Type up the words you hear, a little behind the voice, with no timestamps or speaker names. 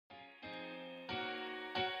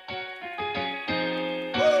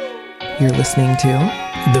You're listening to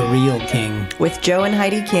The Real King with Joe and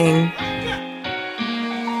Heidi King.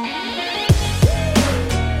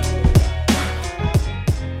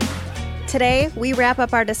 Today, we wrap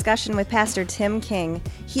up our discussion with Pastor Tim King.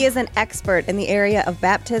 He is an expert in the area of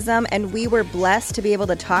baptism, and we were blessed to be able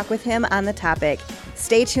to talk with him on the topic.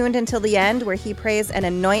 Stay tuned until the end, where he prays an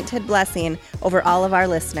anointed blessing over all of our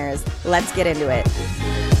listeners. Let's get into it.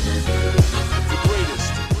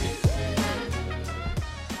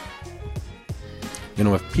 You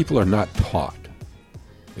know, if people are not taught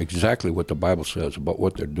exactly what the Bible says about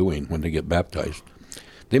what they're doing when they get baptized,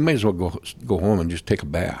 they may as well go home and just take a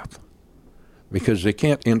bath, because they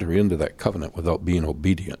can't enter into that covenant without being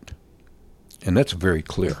obedient. And that's very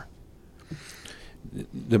clear.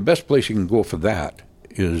 The best place you can go for that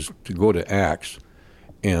is to go to Acts,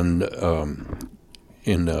 and I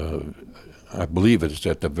believe it's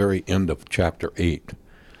at the very end of chapter 8,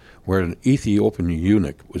 where an Ethiopian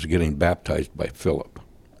eunuch was getting baptized by Philip.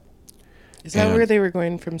 Is that where they were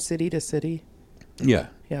going from city to city? Yeah.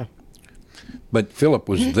 Yeah. But Philip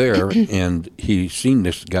was there, and he seen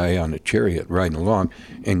this guy on a chariot riding along,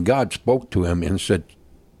 and God spoke to him and said,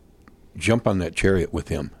 jump on that chariot with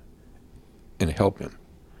him and help him.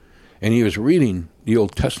 And he was reading the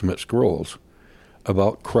Old Testament scrolls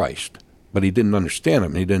about Christ, but he didn't understand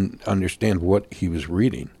them. He didn't understand what he was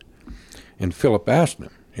reading. And Philip asked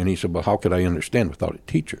him, and he said, well, how could I understand without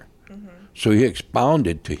a teacher? Mm-hmm. So he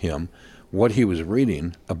expounded to him what he was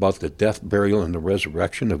reading about the death, burial, and the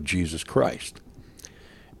resurrection of Jesus Christ.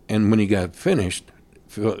 And when he got finished,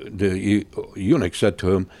 the eunuch said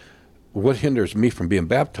to him, what hinders me from being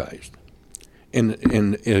baptized? And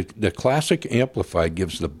the Classic Amplified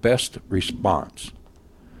gives the best response.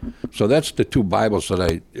 So that's the two Bibles that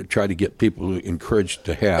I try to get people encouraged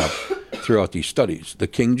to have throughout these studies, the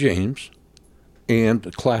King James and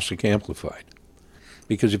the Classic Amplified.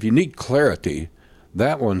 Because if you need clarity,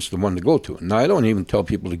 that one's the one to go to. Now, I don't even tell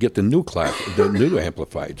people to get the new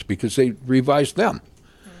Amplifieds, because they revised them.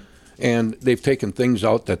 Mm-hmm. And they've taken things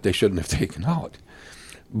out that they shouldn't have taken out.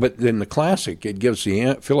 But then the Classic, it gives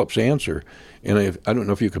Philip's answer. And I don't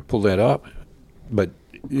know if you could pull that up, but,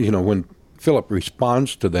 you know, when Philip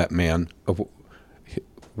responds to that man of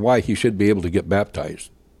why he should be able to get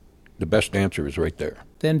baptized, the best answer is right there.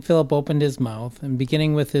 Then Philip opened his mouth, and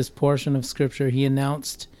beginning with this portion of Scripture, he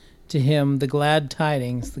announced to him the glad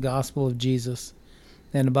tidings, the gospel of Jesus,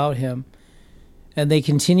 and about him. And they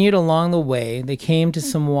continued along the way. They came to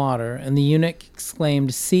some water, and the eunuch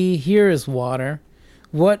exclaimed, see, here is water.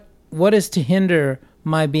 What is to hinder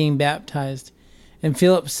my being baptized? And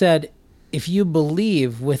Philip said, if you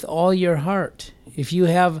believe with all your heart, if you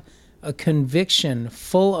have a conviction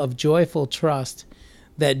full of joyful trust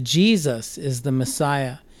that Jesus is the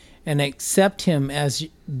Messiah, and accept him as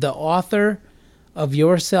the author of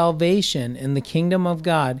your salvation in the kingdom of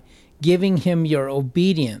God, giving him your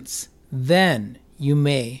obedience, then you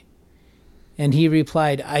may. And he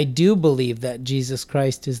replied, I do believe that Jesus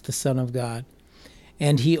Christ is the Son of God.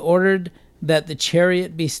 And he ordered that the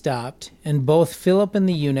chariot be stopped, and both Philip and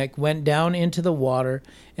the eunuch went down into the water,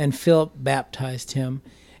 and Philip baptized him.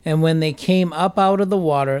 And when they came up out of the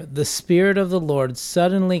water, the Spirit of the Lord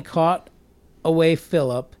suddenly caught away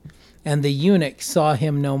Philip, and the eunuch saw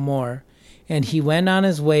him no more. And he went on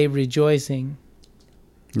his way rejoicing.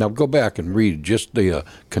 Now go back and read just the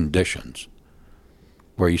conditions,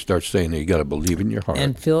 where he starts saying that you got to believe in your heart.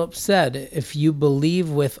 And Philip said, if you believe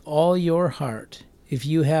with all your heart, if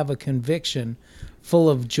you have a conviction full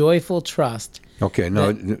of joyful trust. Okay,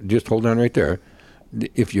 now just hold on right there.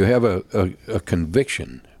 If you have a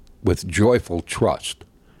conviction with joyful trust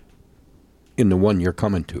in the one you're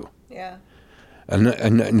coming to. Yeah. And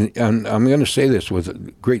I'm going to say this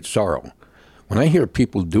with great sorrow. When I hear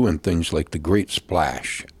people doing things like the Great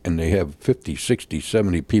Splash, and they have 50, 60,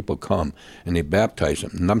 70 people come, and they baptize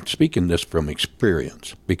them, and I'm speaking this from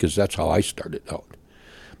experience, because that's how I started out.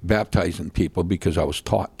 Baptizing people because I was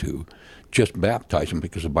taught to, just baptize them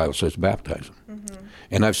because the Bible says baptize them. Mm-hmm.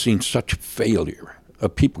 And I've seen such failure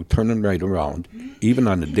of people turning right around, even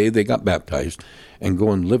on the day they got baptized, and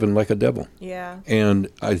going living like a devil. Yeah. And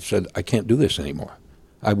I said, I can't do this anymore.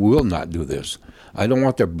 I will not do this. I don't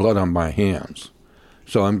want their blood on my hands.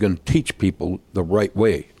 So I'm going to teach people the right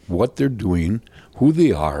way, what they're doing, who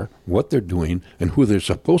they are, what they're doing, and who they're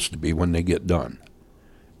supposed to be when they get done.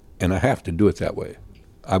 And I have to do it that way.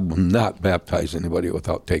 I will not baptize anybody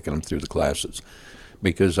without taking them through the classes,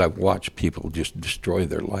 because I've watched people just destroy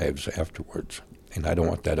their lives afterwards, and I don't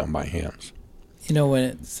want that on my hands. You know, when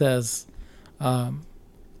it says,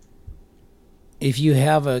 if you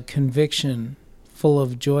have a conviction full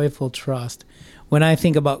of joyful trust, when I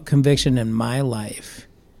think about conviction in my life,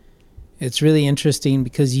 It's really interesting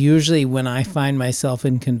because usually when I find myself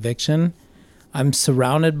in conviction, I'm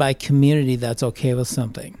surrounded by community that's okay with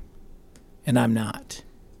something, and I'm not.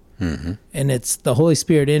 Mm-hmm. And it's the Holy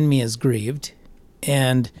Spirit in me is grieved.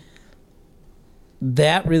 And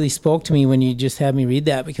that really spoke to me when you just had me read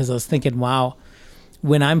that, because I was thinking, wow,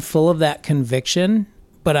 when I'm full of that conviction,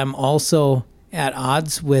 but I'm also at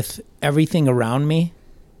odds with everything around me,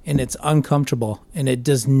 and it's uncomfortable, and it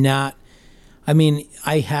does not, I mean,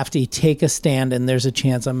 I have to take a stand, and there's a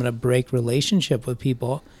chance I'm going to break relationship with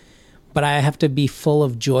people, but I have to be full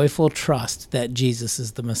of joyful trust that Jesus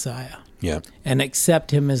is the Messiah. Yeah. And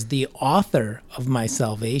accept him as the author of my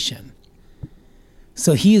salvation.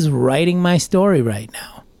 So he's writing my story right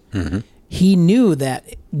now. Mm-hmm. He knew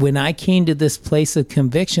that when I came to this place of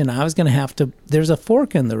conviction, I was going to have to, there's a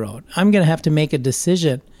fork in the road. I'm going to have to make a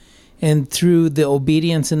decision. And through the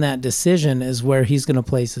obedience in that decision is where he's going to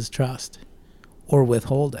place his trust or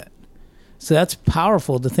withhold it. So that's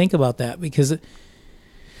powerful to think about that, because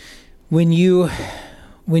when you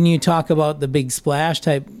talk about the big splash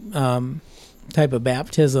type of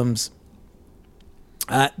baptisms,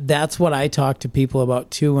 that's what I talk to people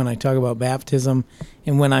about too when I talk about baptism,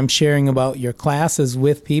 and when I'm sharing about your classes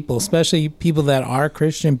with people, especially people that are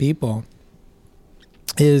Christian people,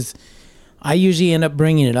 is I usually end up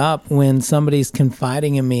bringing it up when somebody's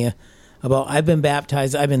confiding in me about, I've been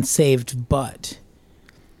baptized, I've been saved, but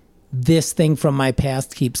this thing from my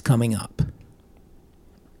past keeps coming up.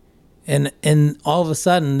 And all of a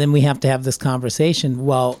sudden, then we have to have this conversation.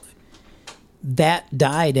 Well, that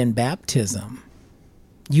died in baptism.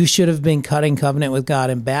 You should have been cutting covenant with God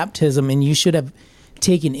in baptism, and you should have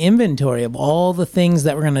taken inventory of all the things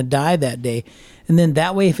that were going to die that day. And then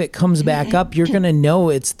that way, if it comes back up, you're going to know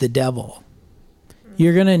it's the devil.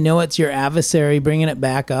 You're going to know it's your adversary bringing it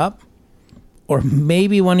back up, or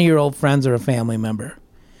maybe one of your old friends or a family member.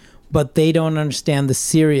 But they don't understand the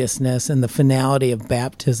seriousness and the finality of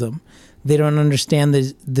baptism. They don't understand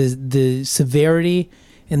the severity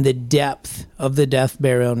and the depth of the death,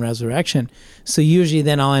 burial, and resurrection. So usually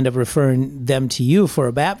then I'll end up referring them to you for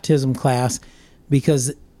a baptism class,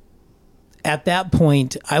 because at that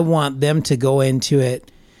point I want them to go into it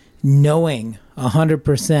knowing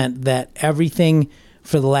 100% that everything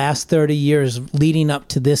for the last 30 years leading up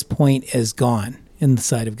to this point is gone in the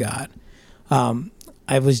sight of God.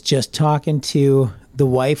 I was just talking to the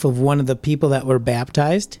wife of one of the people that were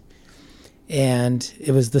baptized, and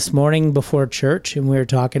it was this morning before church, and we were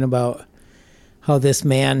talking about how this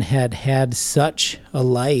man had had such a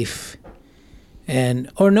life.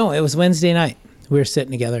 And, or no, it was Wednesday night. We were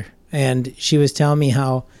sitting together, and she was telling me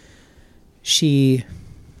how she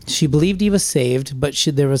believed he was saved, but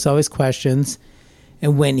there was always questions.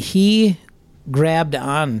 And when he grabbed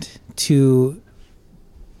on to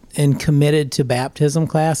and committed to baptism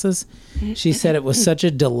classes, she said it was such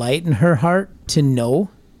a delight in her heart to know,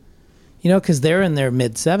 because they're in their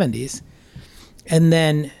mid-70s. And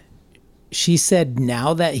then she said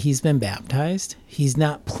now that he's been baptized, he's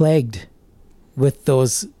not plagued with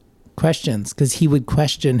those questions, because he would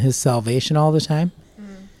question his salvation all the time.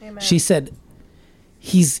 Amen. She said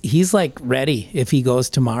he's like ready if he goes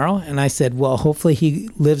tomorrow. And I said, well, hopefully he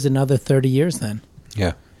lives another 30 years then.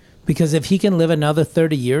 Yeah. Because if he can live another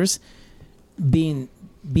 30 years being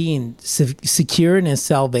secure in his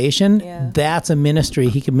salvation, that's a ministry.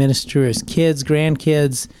 He can minister to his kids,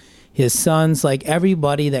 grandkids, his sons, like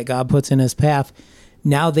everybody that God puts in his path.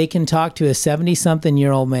 Now they can talk to a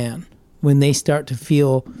 70-something-year-old man when they start to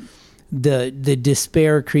feel the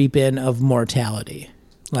despair creep in of mortality.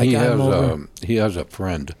 Like he has a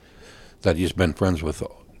friend that he's been friends with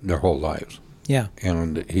their whole lives. Yeah.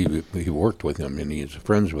 And he worked with him, and he's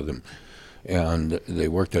friends with him. And they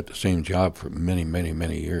worked at the same job for many, many,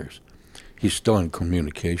 many years. He's still in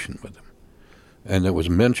communication with him. And it was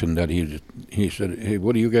mentioned that he said, hey,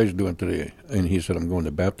 what are you guys doing today? And he said, I'm going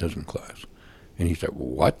to baptism class. And he said,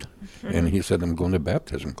 what? And he said, I'm going to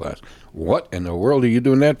baptism class. What in the world are you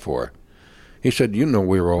doing that for? He said,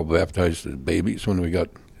 we were all baptized as babies when we got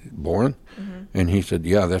born. Mm-hmm. And he said,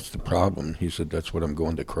 yeah, that's the problem. He said, that's what I'm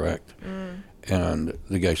going to correct. And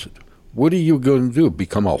the guy said, what are you going to do,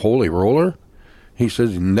 become a holy roller? He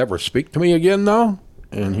says, never speak to me again now?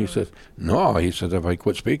 And he says, no. He said, if I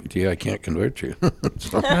quit speaking to you, I can't convert you.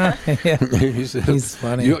 He said, he's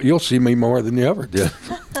funny. You'll see me more than you ever did.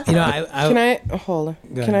 A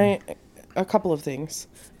couple of things.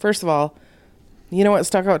 First of all, you know what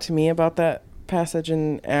stuck out to me about that passage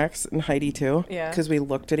in Acts, and Heidi too? Yeah. Because we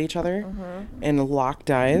looked at each other and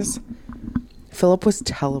locked eyes. Philip was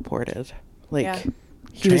teleported.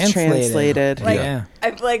 He was translated. Like, yeah.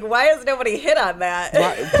 I'm like, why has nobody hit on that?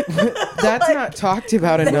 That's not talked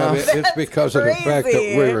about enough. It's because of the fact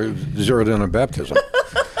that we were zeroed in on baptism.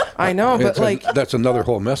 I know, but that's another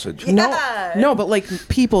whole message. Yeah. No, but like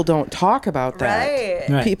people don't talk about that.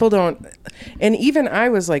 Right. People don't, and even I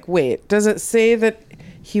was like, wait, does it say that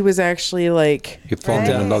he was actually like He found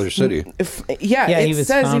in another city? It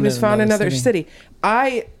says he was found in another city.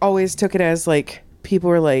 I always took it as like people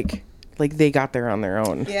were like they got there on their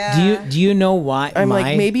own. Yeah. Do you know why? I'm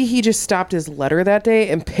like, maybe he just stopped his letter that day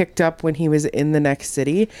and picked up when he was in the next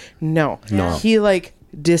city. No. He like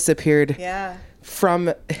disappeared. Yeah.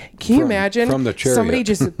 Can you imagine from the chariot. Somebody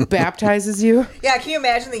just baptizes you? Yeah, can you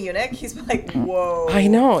imagine the eunuch? He's like, whoa. I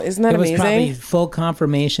know, isn't that amazing? It was probably full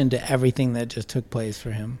confirmation to everything that just took place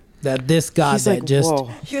for him. That this God He's like, whoa.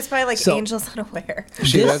 He was probably like angels unaware.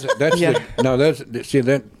 See, there's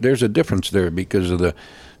a difference there because of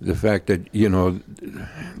the fact that, you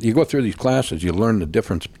go through these classes, you learn the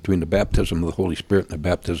difference between the baptism of the Holy Spirit and the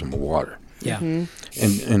baptism of water. Yeah.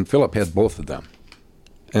 Mm-hmm. And Philip had both of them.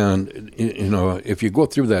 And, if you go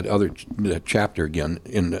through that chapter again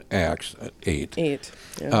in Acts 8,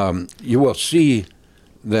 you will see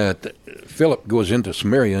that Philip goes into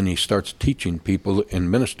Samaria and he starts teaching people and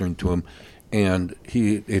ministering to them, and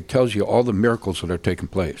it tells you all the miracles that are taking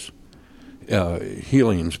place.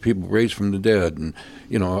 Healings, people raised from the dead, and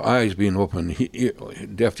eyes being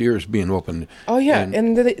opened, deaf ears being opened. Oh yeah,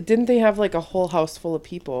 and didn't they have like a whole house full of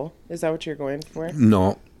people? Is that what you're going for?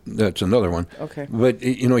 No, that's another one. Okay. But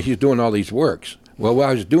he's doing all these works. Well,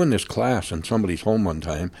 I was doing this class in somebody's home one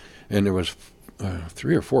time, and there was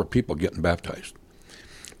 3 or 4 people getting baptized.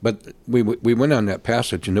 But we went on that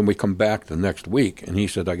passage, and then we come back the next week, and he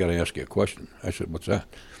said, I got to ask you a question. I said, what's that?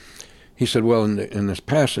 He said, well, in this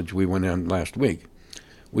passage we went on last week,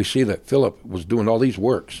 we see that Philip was doing all these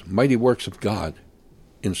works, mighty works of God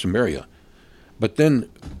in Samaria. But then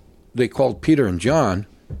they called Peter and John,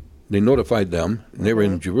 they notified them, and they were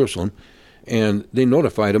in Jerusalem, and they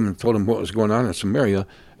notified them and told them what was going on in Samaria,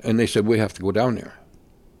 and they said, we have to go down there.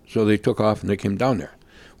 So they took off and they came down there.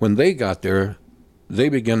 When they got there, they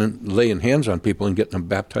began laying hands on people and getting them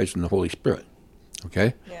baptized in the Holy Spirit.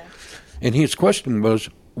 Okay? Yeah. And his question was,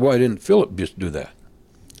 why didn't Philip just do that?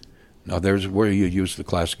 Now there's where you use the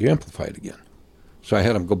Classic Amplified again. So I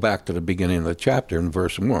had him go back to the beginning of the chapter in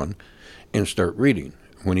verse 1 and start reading.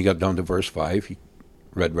 When he got down to verse 5, he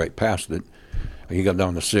read right past it. He got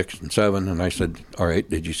down to 6 and 7, and I said, all right,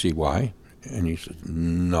 did you see why? And he said,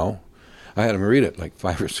 no. I had him read it like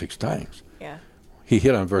 5 or 6 times. Yeah. He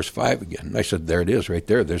hit on verse 5 again. And I said, there it is right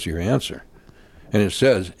there. There's your answer. And it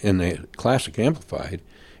says, in the Classic Amplified,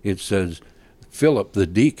 it says, Philip the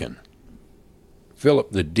deacon.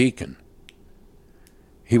 Philip the deacon.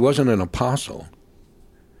 He wasn't an apostle.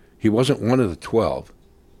 He wasn't one of the 12.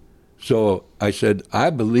 So I said, I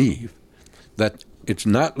believe that it's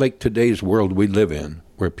not like today's world we live in,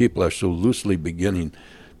 where people are so loosely beginning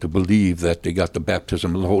to believe that they got the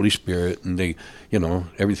baptism of the Holy Spirit and they,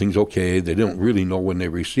 everything's okay. They don't really know when they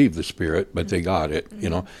received the Spirit, but they got it,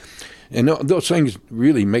 And those things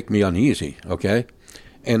really make me uneasy, okay?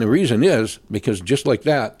 And the reason is because just like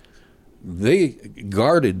that, they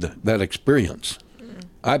guarded that experience.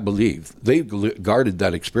 I believe they guarded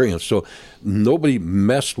that experience. So nobody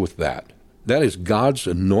messed with that. That is God's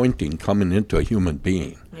anointing coming into a human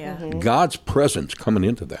being. Yeah. Mm-hmm. God's presence coming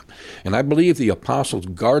into them. And I believe the apostles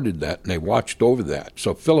guarded that and they watched over that.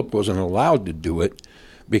 So Philip wasn't allowed to do it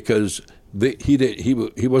because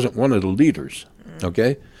he wasn't one of the leaders,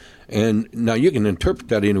 okay? And now you can interpret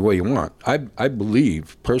that any way you want. I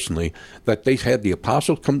believe, personally, that they had the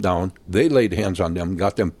apostles come down, they laid hands on them,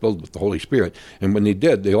 got them filled with the Holy Spirit, and when they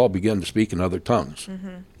did, they all began to speak in other tongues.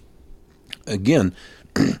 Mm-hmm. Again,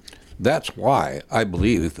 that's why I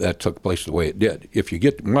believe that took place the way it did. If you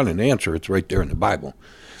want an answer, it's right there in the Bible,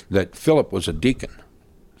 that Philip was a deacon,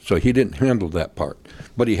 so he didn't handle that part.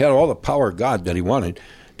 But he had all the power of God that he wanted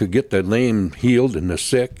to get the lame healed and the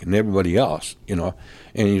sick and everybody else,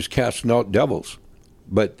 and he was casting out devils.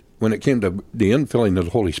 But when it came to the infilling of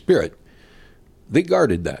the Holy Spirit, they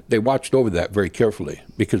guarded that. They watched over that very carefully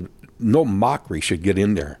because no mockery should get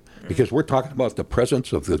in there. Because we're talking about the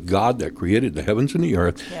presence of the God that created the heavens and the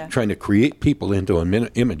earth, trying to create people into an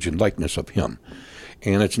image and likeness of Him.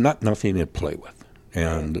 And it's not nothing to play with.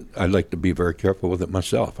 And I like to be very careful with it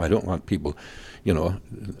myself. I don't want people,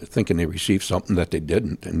 thinking they received something that they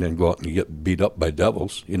didn't and then go out and get beat up by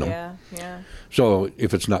devils, Yeah. So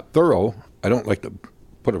if it's not thorough, I don't like to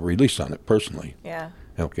put a release on it personally. Yeah.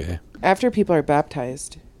 Okay. After people are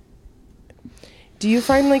baptized, do you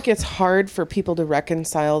find like it's hard for people to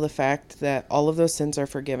reconcile the fact that all of those sins are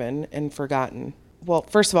forgiven and forgotten? well,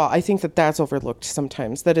 first of all, I think that that's overlooked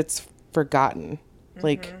sometimes, that it's forgotten,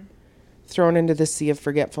 like thrown into the sea of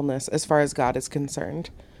forgetfulness as far as God is concerned.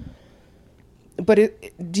 But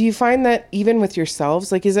do you find that even with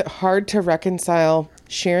yourselves, like, is it hard to reconcile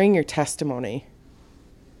sharing your testimony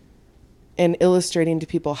and illustrating to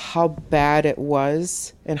people how bad it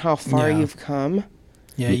was and how far you've come?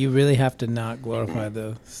 Yeah, you really have to not glorify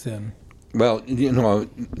the sin. Well,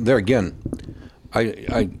 there again,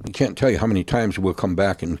 I can't tell you how many times we'll come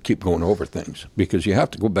back and keep going over things, because you have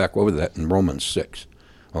to go back over that in Romans 6,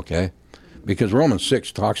 okay? Because Romans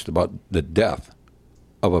 6 talks about the death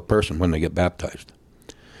of a person when they get baptized.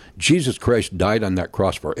 Jesus Christ died on that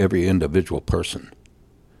cross for every individual person.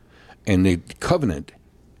 And the covenant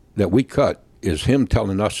that we cut is him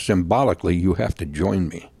telling us symbolically, you have to join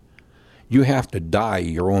me. You have to die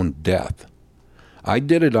your own death. I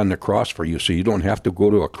did it on the cross for you, so you don't have to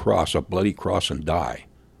go to a cross, a bloody cross, and die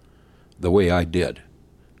the way I did.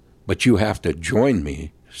 But you have to join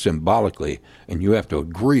me symbolically, and you have to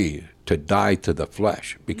agree to die to the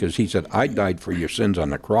flesh, because he said, I died for your sins on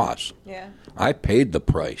the cross. Yeah. I paid the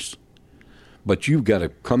price. But you've got to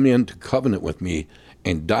come into covenant with me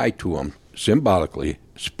and die to them symbolically,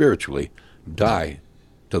 spiritually, die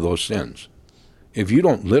to those sins. If you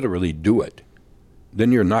don't literally do it,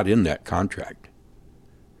 then you're not in that contract.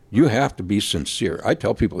 You have to be sincere. I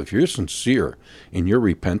tell people, if you're sincere in your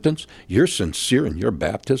repentance, you're sincere in your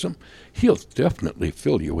baptism, he'll definitely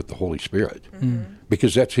fill you with the Holy Spirit,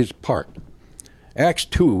 because that's his part. Acts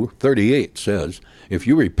 2:38 says, if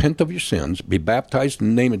you repent of your sins, be baptized in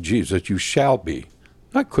the name of Jesus, you shall be,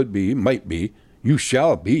 not could be, might be, you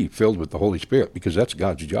shall be filled with the Holy Spirit, because that's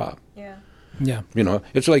God's job. Yeah. Yeah.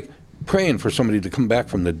 It's like praying for somebody to come back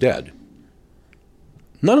from the dead.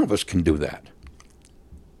 None of us can do that.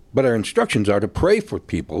 But our instructions are to pray for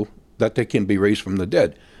people that they can be raised from the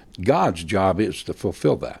dead. God's job is to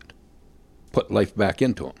fulfill that, put life back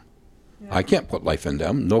into them. Yeah. I can't put life in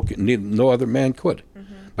them. No other man could.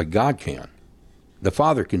 But God can. The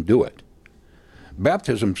Father can do it.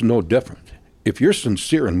 Baptism's no different. If you're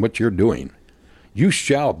sincere in what you're doing, you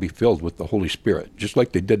shall be filled with the Holy Spirit, just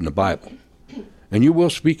like they did in the Bible. And you will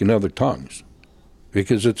speak in other tongues,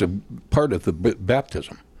 because it's a part of the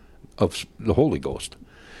baptism of the Holy Ghost.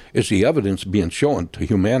 It's the evidence being shown to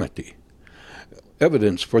humanity,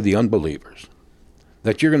 evidence for the unbelievers,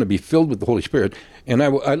 that you're going to be filled with the Holy Spirit. And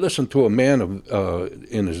I listened to a man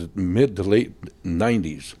in his mid to late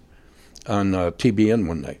 90s on TBN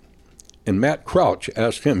one night. And Matt Crouch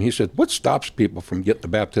asked him, he said, what stops people from getting the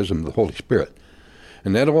baptism of the Holy Spirit?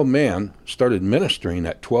 And that old man started ministering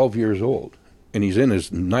at 12 years old, and he's in his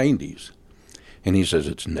 90s. And he says,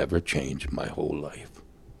 it's never changed my whole life.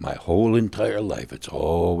 My whole entire life, it's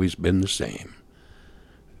always been the same.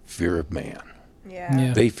 Fear of man.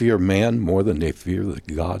 Yeah. They fear man more than they fear the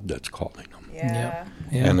God that's calling them. Yeah.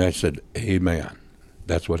 And I said, amen.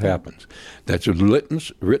 That's what happens. That's written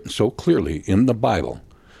so clearly in the Bible,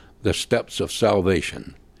 the steps of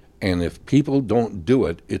salvation. And if people don't do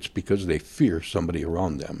it, it's because they fear somebody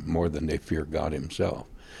around them more than they fear God himself,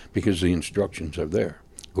 because the instructions are there.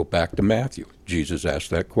 Go back to Matthew. Jesus asked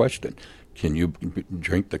that question. Can you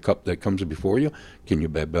drink the cup that comes before you? Can you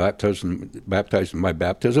be baptized in my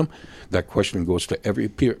baptism? That question goes to every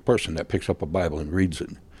person that picks up a Bible and reads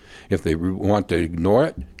it. If they want to ignore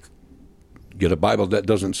it, get a Bible that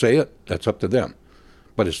doesn't say it, that's up to them.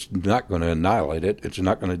 But it's not going to annihilate it. It's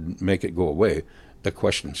not going to make it go away. The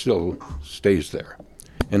question still stays there.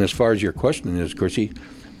 And as far as your question is, Chrissy,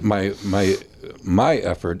 my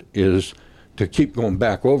effort is to keep going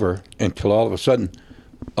back over until all of a sudden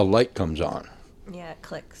a light comes on. Yeah, it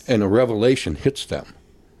clicks. And a revelation hits them.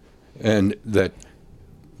 And that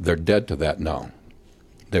they're dead to that now.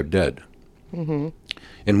 They're dead. Mm-hmm.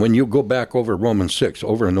 And when you go back over Romans 6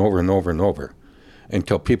 over and over and over and over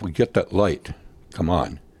until people get that light, come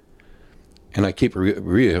on. And I keep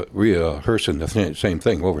rehearsing the same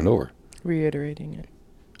thing over and over. Reiterating it.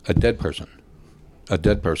 A dead person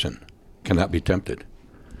cannot be tempted.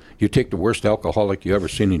 You take the worst alcoholic you ever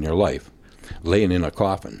seen in your life, laying in a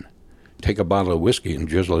coffin, take a bottle of whiskey and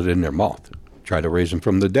drizzle it in their mouth, try to raise them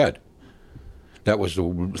from the dead. That was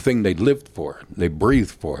the thing they lived for. They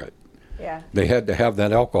breathed for it. Yeah. They had to have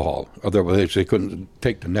that alcohol, otherwise they couldn't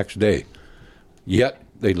take the next day. Yet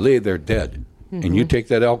they lay there dead. Mm-hmm. And you take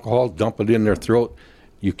that alcohol, dump it in their throat,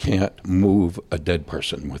 you can't move a dead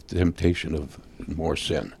person with the temptation of more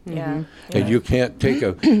sin. Yeah. And you can't take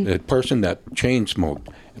a person that chain smoked,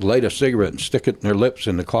 light a cigarette and stick it in their lips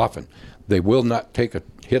in the coffin. They will not take a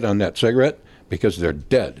hit on that cigarette because they're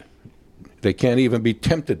dead. They can't even be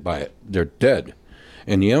tempted by it. They're dead.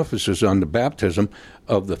 And the emphasis on the baptism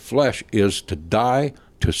of the flesh is to die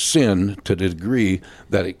to sin to the degree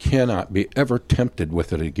that it cannot be ever tempted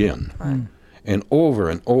with it again. Right. And over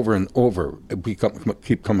and over and over, we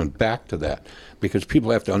keep coming back to that, because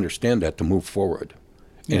people have to understand that to move forward.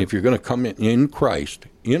 Yeah. And if you're going to come in Christ,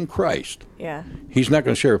 yeah, he's not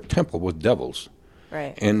going to share a temple with devils.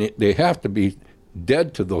 Right. And they have to be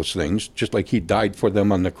dead to those things, just like he died for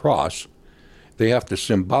them on the cross. They have to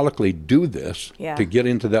symbolically do this to get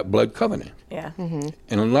into that blood covenant. Yeah. Mm-hmm.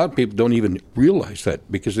 And a lot of people don't even realize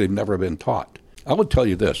that because they've never been taught. I will tell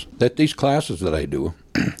you this, that these classes that I do,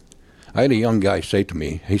 I had a young guy say to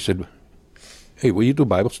me, he said, "Hey, will you do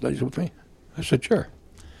Bible studies with me?" I said, "Sure."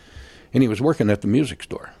 And he was working at the music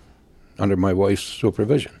store under my wife's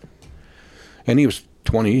supervision. And he was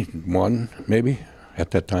 21, maybe,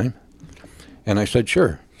 at that time. And I said,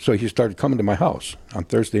 "Sure." So he started coming to my house on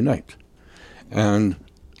Thursday night. And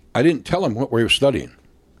I didn't tell him what we were studying,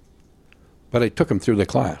 but I took him through the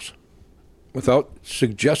class without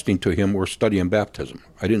suggesting to him we're studying baptism.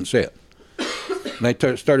 I didn't say it. And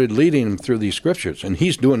I started leading him through these scriptures, and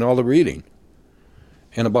he's doing all the reading.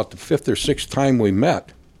 And about the fifth or sixth time we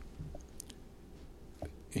met,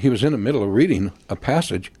 he was in the middle of reading a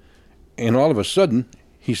passage, and all of a sudden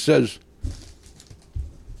he says,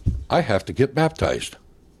 "I have to get baptized."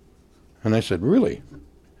 And I said, "Really?"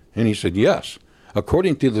 And he said, "Yes.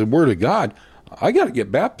 According to the Word of God, I got to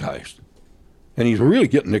get baptized." And he's really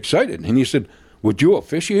getting excited. And he said, "Would you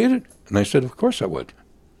officiate it?" And I said, "Of course I would."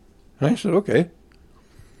 And I said, "Okay."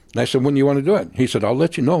 And I said, "When do you want to do it?" He said, "I'll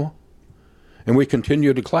let you know." And we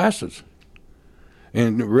continued the classes.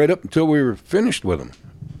 And right up until we were finished with them.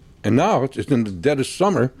 And now it's in the dead of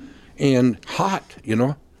summer and hot, you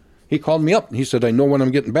know. He called me up and he said, "I know when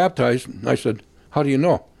I'm getting baptized." And I said, "How do you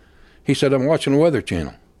know?" He said, "I'm watching the Weather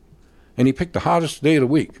Channel." And he picked the hottest day of the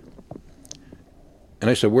week. And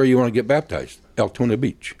I said, "Where do you want to get baptized?" "Altoona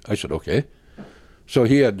Beach." I said, "Okay." So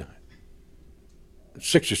he had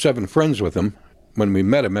 6 or 7 friends with him when we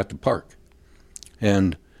met him at the park.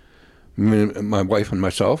 And my wife and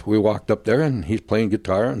myself, we walked up there, and he's playing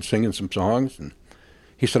guitar and singing some songs. And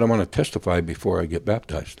he said, "I want to testify before I get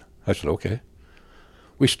baptized." I said, "Okay."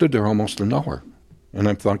 We stood there almost an hour. And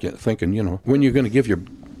I'm thinking, you know, when you're going to give your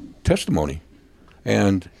testimony?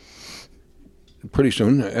 And pretty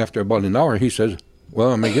soon, after about an hour, he says,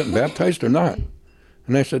 "Well, am I getting baptized or not?"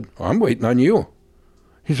 And I said, "I'm waiting on you."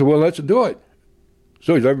 He said, "Well, let's do it."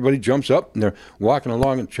 So everybody jumps up, and they're walking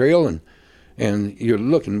along a trail, and you're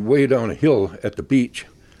looking way down a hill at the beach.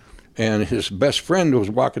 And his best friend was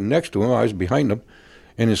walking next to him. I was behind him.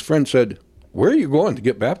 And his friend said, "Where are you going to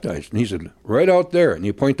get baptized?" And he said, "Right out there." And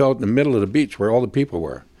he pointed out in the middle of the beach where all the people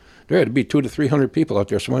were. There had to be 200 to 300 people out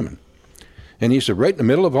there swimming. And he said, "Right in the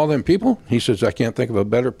middle of all them people?" He says, "I can't think of a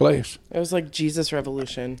better place." It was like Jesus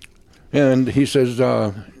Revolution. And he says,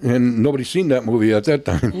 and nobody's seen that movie at that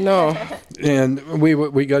time. No. And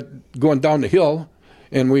we got going down the hill,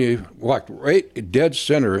 and we walked right dead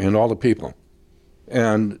center in all the people.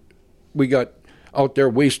 And we got out there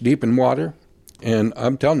waist deep in water. And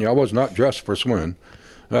I'm telling you, I was not dressed for swimming.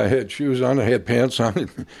 I had shoes on, I had pants on,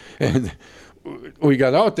 and we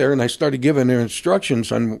got out there, and I started giving him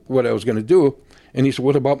instructions on what I was going to do. And he said,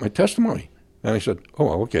 "What about my testimony?" And I said,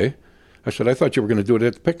 "Oh, okay." I said, "I thought you were going to do it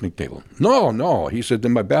at the picnic table." No. He said,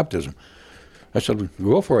 "In my baptism." I said,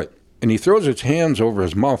 "Go for it." And he throws his hands over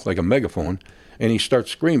his mouth like a megaphone, and he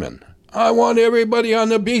starts screaming, "I want everybody on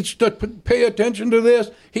the beach to pay attention to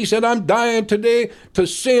this." He said, "I'm dying today to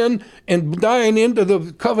sin and dying into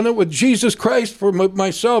the covenant with Jesus Christ for my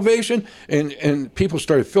salvation." And people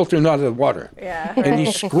started filtering out of the water. Yeah. And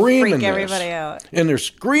he's screaming Freak this. everybody out. And they're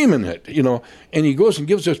screaming it, you know. And he goes and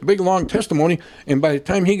gives this big, long testimony. And by the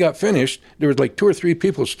time he got finished, there was like 2 or 3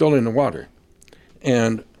 people still in the water.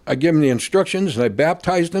 And I gave him the instructions, and I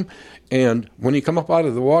baptized him. And when he come up out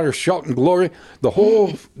of the water shouting glory, the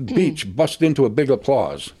whole beach busted into a big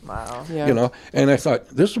applause. Wow. Yeah. You know, and I thought,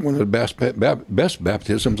 this is one of the best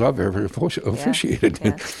baptisms I've ever officiated.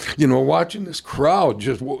 Yeah. You know, watching this crowd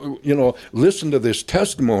just, you know, listen to this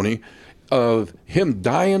testimony of him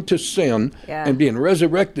dying to sin and being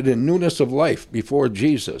resurrected in newness of life before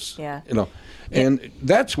Jesus. Yeah. You know, and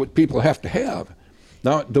that's what people have to have.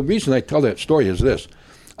 Now, the reason I tell that story is this.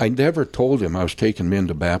 I never told him I was taking him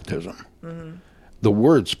into baptism. Mm-hmm. The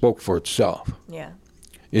word spoke for itself. Yeah.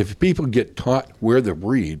 If people get taught where to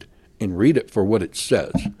read and read it for what it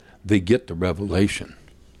says, they get the revelation.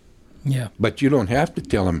 Yeah. But you don't have to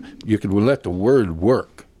tell them. You can let the word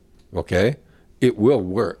work, okay? It will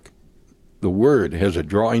work. The word has a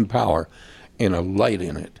drawing power and a light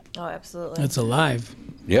in it. Oh, absolutely. It's alive.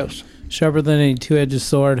 Yes. Sharper than any two-edged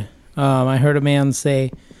sword. I heard a man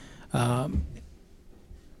say,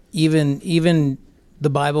 even the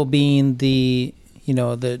Bible being the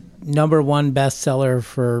number one bestseller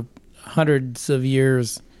for hundreds of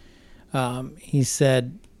years, he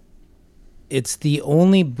said it's the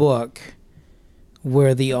only book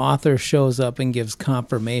where the author shows up and gives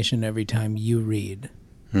confirmation every time you read.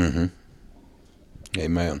 Mm-hmm.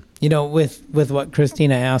 Amen. With what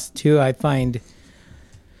Christina asked too, I find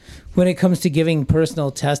when it comes to giving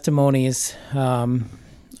personal testimonies, the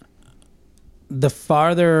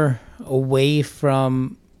farther away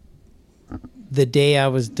from the day I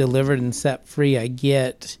was delivered and set free I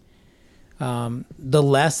get, the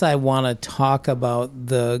less I want to talk about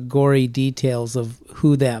the gory details of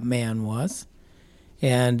who that man was,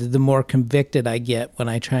 and the more convicted I get when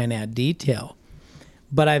I try and add detail.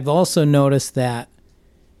 But I've also noticed that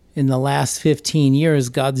in the last 15 years,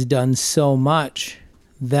 God's done so much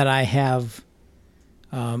that I have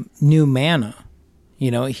new manna.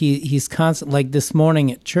 He's constant. Like this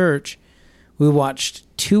morning at church, we watched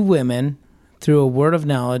two women through a word of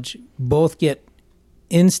knowledge both get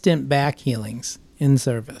instant back healings in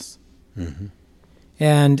service. Mm-hmm.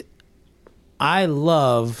 And I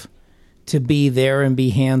love to be there and be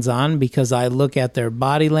hands-on because I look at their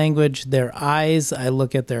body language, their eyes, I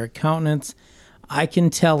look at their countenance. I can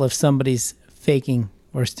tell if somebody's faking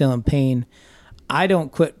or still in pain. I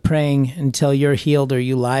don't quit praying until you're healed or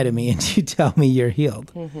you lie to me and you tell me you're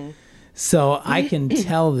healed. Mm-hmm. So I can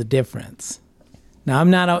tell the difference. Now,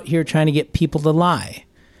 I'm not out here trying to get people to lie,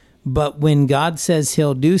 but when God says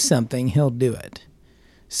he'll do something, he'll do it.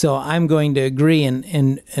 So I'm going to agree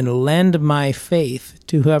and lend my faith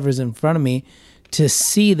to whoever's in front of me to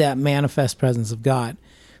see that manifest presence of God,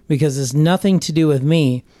 because it's nothing to do with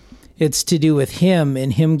me. It's to do with him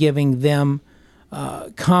and him giving them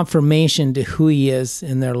confirmation to who he is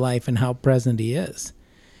in their life and how present he is.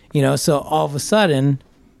 So all of a sudden,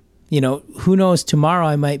 who knows, tomorrow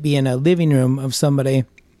I might be in a living room of somebody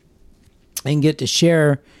and get to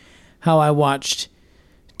share how I watched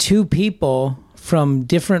two people from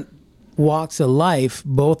different walks of life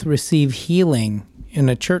both receive healing in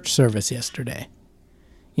a church service yesterday.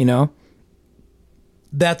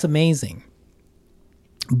 That's amazing.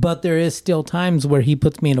 But there is still times where he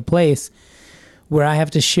puts me in a place where I have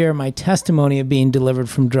to share my testimony of being delivered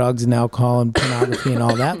from drugs and alcohol and pornography and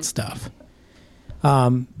all that stuff.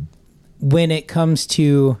 When it comes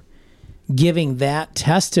to giving that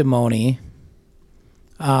testimony,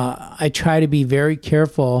 I try to be very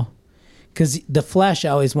careful, because the flesh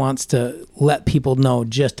always wants to let people know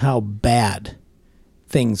just how bad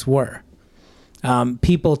things were.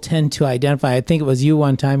 People tend to identify. I think it was you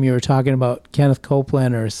one time, you were talking about Kenneth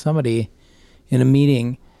Copeland or somebody in a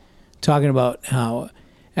meeting, talking about how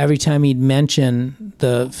every time he'd mention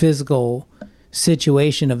the physical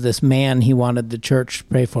situation of this man he wanted the church to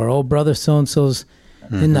pray for, oh, brother so-and-so's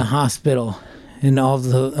in the hospital, and all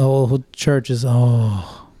the whole church is,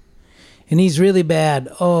 oh, and he's really bad,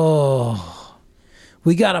 oh,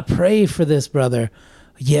 we got to pray for this brother.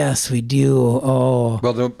 Yes, we do. Oh.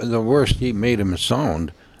 Well, the worse he made him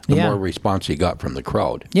sound, the more response he got from the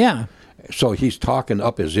crowd. Yeah. So he's talking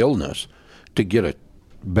up his illness to get a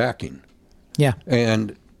backing. Yeah.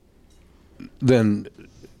 And then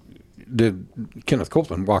Kenneth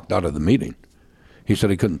Copeland walked out of the meeting. He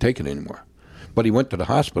said he couldn't take it anymore. But he went to the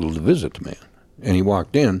hospital to visit the man. And he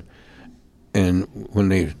walked in, and when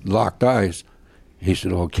they locked eyes, he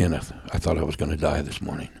said, oh, Kenneth, I thought I was going to die this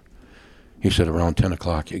morning. He said around 10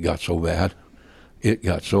 o'clock, it got so bad. It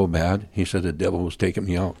got so bad. He said the devil was taking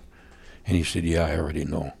me out. And he said, yeah, I already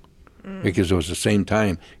know. Because it was the same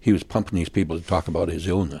time he was pumping these people to talk about his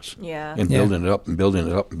illness. Yeah. And building it up and building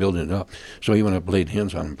it up and building it up. So he went up, laid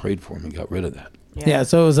hands on him, and prayed for him, and got rid of that. Yeah,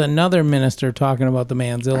 so it was another minister talking about the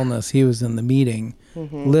man's illness. He was in the meeting,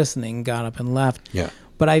 listening, got up and left. Yeah.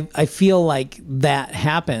 But I feel like that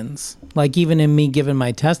happens. Like even in me giving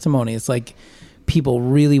my testimony, it's like people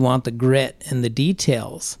really want the grit and the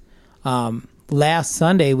details. Last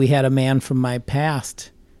Sunday, we had a man from my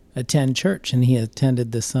past attend church, and he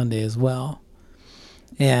attended this Sunday as well.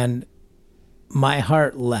 And my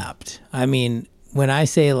heart leapt. I mean, when I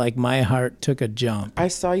say like my heart took a jump. I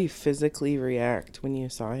saw you physically react when you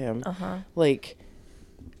saw him. Like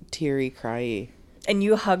teary, cryy. And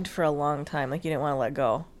you hugged for a long time, like you didn't want to let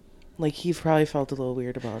go. Like he probably felt a little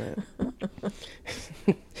weird about it.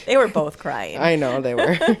 They were both crying. I know they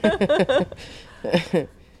were.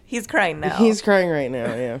 He's crying now. He's crying right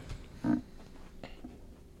now, yeah.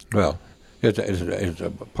 Well, it's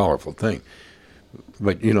a powerful thing.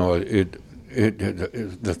 But, the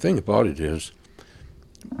thing about it is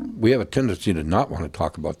we have a tendency to not want to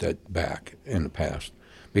talk about that back in the past.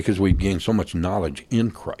 because we gain so much knowledge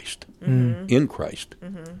in Christ. Mm-hmm. In Christ.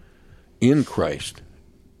 In Christ.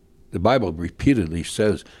 The Bible repeatedly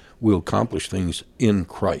says we'll accomplish things in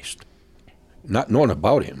Christ. Not knowing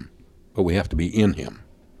about him, but we have to be in him.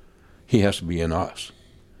 He has to be in us.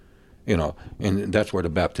 And that's where the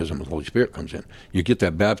baptism of the Holy Spirit comes in. You get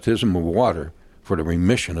that baptism of water for the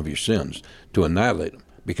remission of your sins, to annihilate them,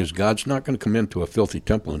 because God's not going to come into a filthy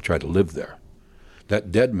temple and try to live there.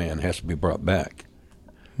 That dead man has to be brought back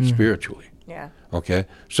spiritually. Yeah. Okay?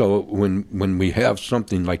 So when we have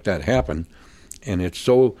something like that happen, and it's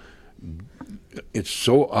so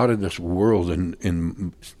out of this world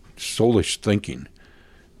in soulish thinking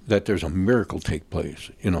that there's a miracle take place,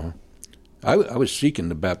 I was seeking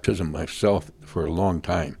the baptism myself for a long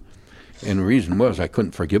time. And the reason was I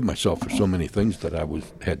couldn't forgive myself for so many things that I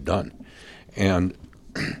had done. And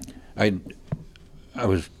I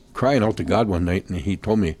was crying out to God one night, and he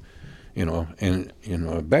told me,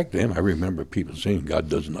 back then I remember people saying God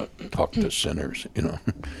does not talk to sinners,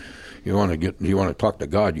 You want to talk to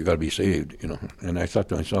God, you got to be saved, And I thought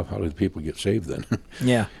to myself, how do people get saved then?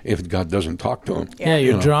 Yeah. If God doesn't talk to them. Yeah,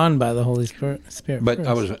 you're drawn by the Holy Spirit. But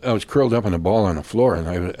first. I was curled up in a ball on the floor, and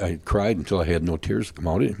I cried until I had no tears come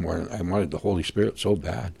out anymore. And I wanted the Holy Spirit so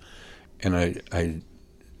bad, and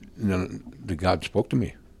the God spoke to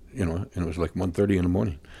me, and it was like 1:30 in the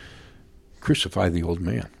morning. Crucify the old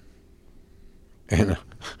man. And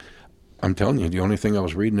I'm telling you, the only thing I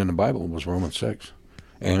was reading in the Bible was Romans 6.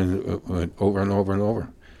 And it went over and over and over.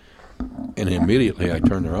 And immediately I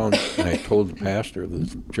turned around and I told the pastor of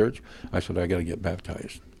the church, I said, I got to get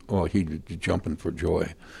baptized. Oh, he was jumping for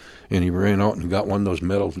joy. And he ran out and got one of those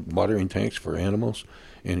metal watering tanks for animals,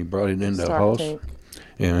 and he brought it into the house. Tank.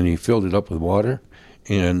 And he filled it up with water.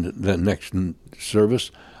 And the next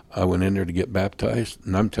service, I went in there to get baptized.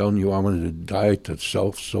 And I'm telling you, I wanted to die to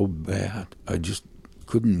self so bad. I just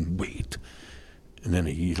couldn't wait. And then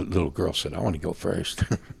a little girl said, I want to go first.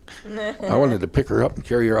 I wanted to pick her up and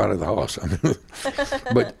carry her out of the house.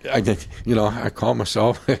 But I calmed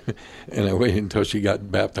myself, and I waited until she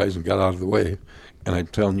got baptized and got out of the way. And I'm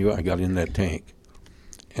telling you, I got in that tank.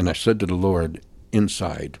 And I said to the Lord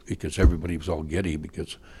inside, because everybody was all giddy,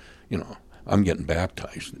 because, I'm getting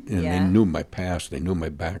baptized. And they knew my past. They knew my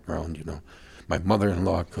background, My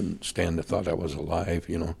mother-in-law couldn't stand the thought I was alive,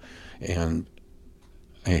 And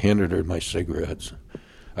I handed her my cigarettes.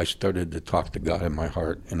 I started to talk to God in my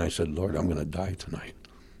heart, and I said, Lord, I'm going to die tonight.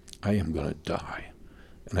 I am going to die.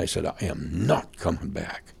 And I said, I am not coming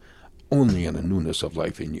back, only in a newness of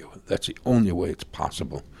life in you. That's the only way it's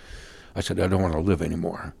possible. I said, I don't want to live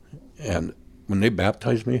anymore. And when they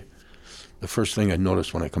baptized me, the first thing I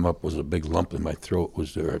noticed when I come up was a big lump in my throat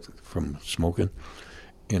was there from smoking.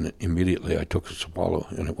 And immediately I took a swallow,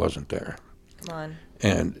 and it wasn't there. Come on.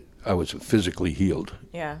 And I was physically healed.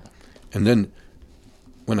 Yeah. And then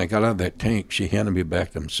when I got out of that tank, she handed me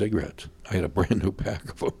back them cigarettes. I had a brand new pack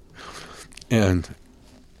of them. And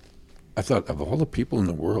I thought, of all the people in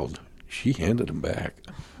the world, she handed them back.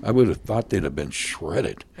 I would have thought they'd have been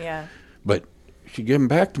shredded. Yeah. But she gave them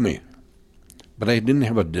back to me. But I didn't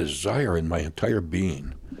have a desire in my entire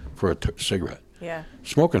being for a cigarette. Yeah.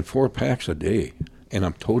 Smoking 4 packs a day, and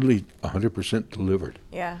I'm totally 100% delivered.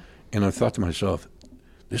 Yeah. And I thought to myself,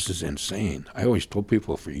 this is insane. I always told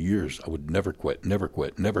people for years I would never quit, never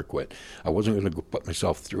quit, never quit. I wasn't going to put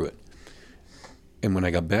myself through it. And when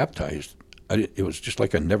I got baptized, it was just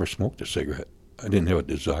like I never smoked a cigarette. I didn't have a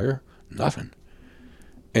desire, nothing.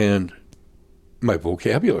 And my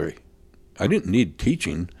vocabulary, I didn't need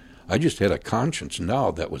teaching. I just had a conscience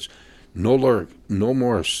now that was no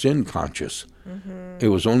more sin conscious. Mm-hmm. It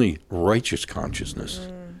was only righteous consciousness.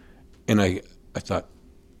 Mm. And I thought,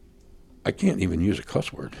 I can't even use a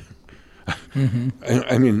cuss word. Mm-hmm.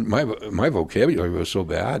 I mean, my vocabulary was so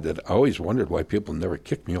bad that I always wondered why people never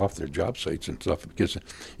kicked me off their job sites and stuff, because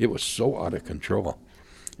it was so out of control.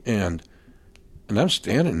 And I'm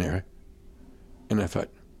standing there, and I thought,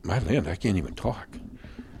 my land, I can't even talk,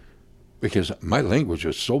 because my language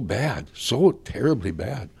was so bad, so terribly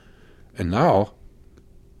bad. And now,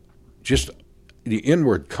 just the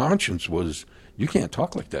inward conscience was, you can't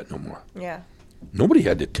talk like that no more. Yeah. Nobody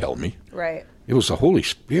had to tell me. Right. It was the Holy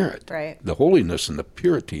Spirit. Right. The holiness and the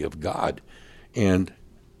purity of God. And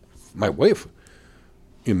my wife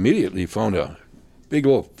immediately found a big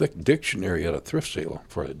old thick dictionary at a thrift sale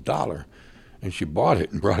for $1. And she bought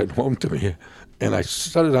it and brought it home to me. And I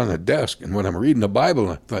set it on the desk. And when I'm reading the Bible,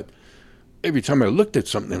 I thought, every time I looked at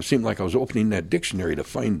something, it seemed like I was opening that dictionary to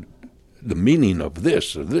find the meaning of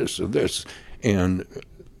this or this or this, and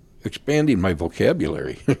expanding my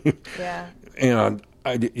vocabulary. Yeah. And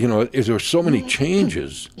there were so many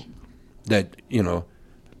changes that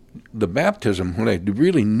the baptism, when I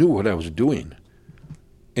really knew what I was doing,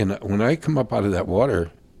 and when I come up out of that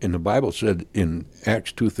water, and the Bible said in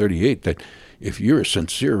Acts 2:38 that if you're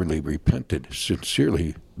sincerely repented,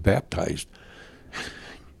 sincerely baptized,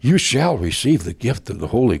 you shall receive the gift of the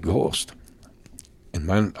Holy Ghost. And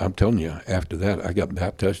man, I'm telling you, after that, I got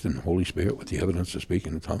baptized in the Holy Spirit with the evidence of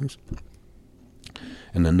speaking in tongues.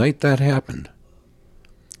 And the night that happened,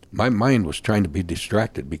 my mind was trying to be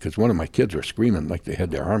distracted because one of my kids were screaming like they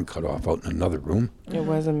had their arm cut off out in another room. It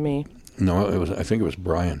wasn't me. No, I think it was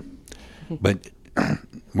Brian. But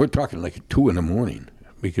we're talking like 2 a.m.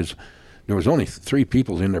 because there was only 3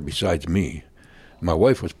 people in there besides me. My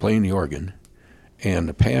wife was playing the organ, and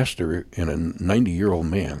the pastor and a 90-year-old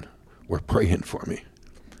man were praying for me.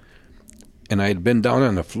 And I had been down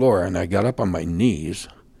on the floor, and I got up on my knees,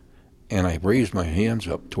 and I raised my hands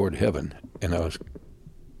up toward heaven, and I was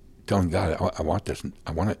telling God, I want this.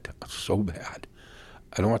 I want it so bad.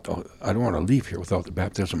 I don't want to leave here without the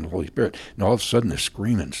baptism of the Holy Spirit. And all of a sudden, the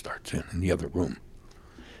screaming starts in the other room.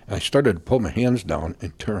 And I started to pull my hands down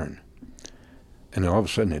and turn. And then all of a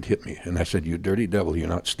sudden, it hit me. And I said, "You dirty devil, you're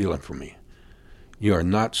not stealing from me. You are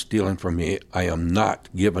not stealing from me. I am not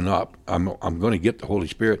giving up. I'm going to get the Holy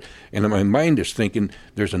Spirit." And my mind is thinking,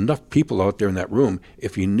 there's enough people out there in that room.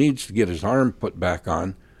 If he needs to get his arm put back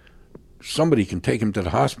on, somebody can take him to the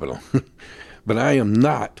hospital. But I am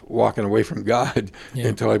not walking away from God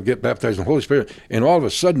until I get baptized in the Holy Spirit. And all of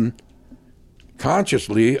a sudden,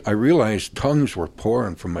 consciously, I realized tongues were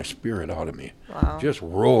pouring from my spirit out of me. Wow. Just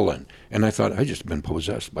rolling. And I thought, I just been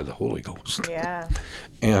possessed by the Holy Ghost. Yeah.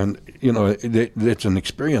 And, you know, it's an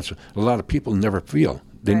experience a lot of people never feel.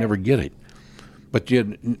 They never get it. But yet,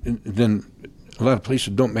 then a lot of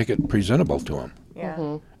places don't make it presentable to them. Yeah.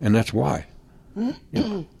 Mm-hmm. And that's why. You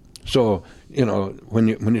know. So, you know, when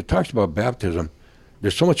you talk about baptism,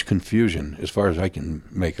 there's so much confusion as far as I can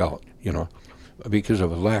make out, you know, because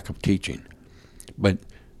of a lack of teaching. But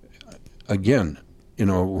again, you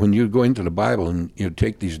know, when you go into the Bible and you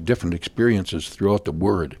take these different experiences throughout the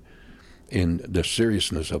Word and the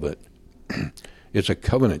seriousness of it, it's a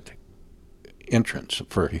covenant entrance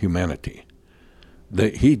for humanity.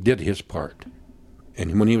 He did his part.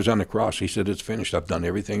 And when he was on the cross, he said, "It's finished. I've done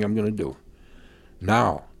everything I'm going to do."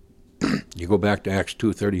 Now, you go back to Acts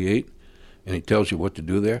 2:38, and he tells you what to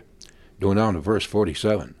do there. Go down to verse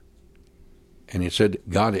 47. And he said,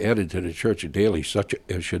 God added to the church daily such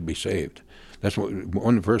as should be saved. That's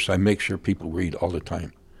one verse I make sure people read all the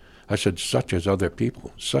time. I said, such as other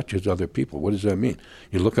people. Such as other people. What does that mean?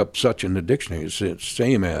 You look up such in the dictionary. It's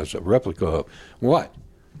same as, a replica of. What?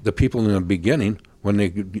 The people in the beginning, when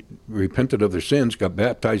they repented of their sins, got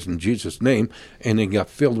baptized in Jesus' name, and they got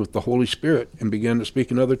filled with the Holy Spirit and began to speak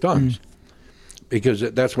in other tongues. Because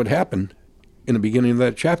that's what happened in the beginning of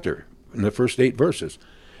that chapter, in the first 8 verses.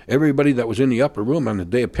 Everybody that was in the upper room on the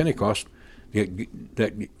day of Pentecost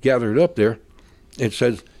that gathered up there, it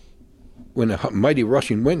says, when a mighty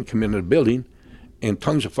rushing wind came into the building and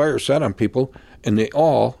tongues of fire sat on people, and they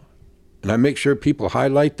all, and I make sure people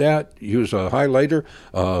highlight that, use a highlighter,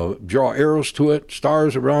 draw arrows to it,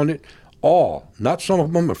 stars around it, all, not some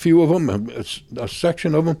of them, a few of them, a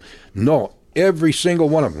section of them, no, every single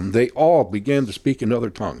one of them, they all began to speak in other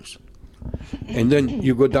tongues. And then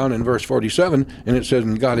you go down in verse 47, and it says,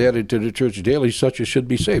 and God added to the church daily such as should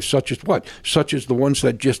be saved. Such as what? Such as the ones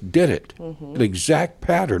that just did it. Mm-hmm. The exact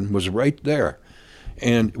pattern was right there.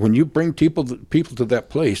 And when you bring people to that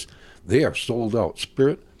place, they are sold out,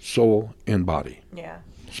 spirit, soul, and body. Yeah.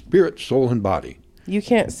 Spirit, soul, and body. You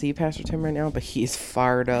can't see Pastor Tim right now, but he's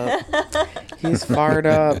fired up. He's fired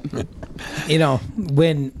up. You know,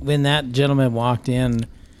 when that gentleman walked in,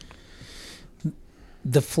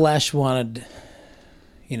 the flesh wanted,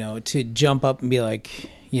 you know, to jump up and be like,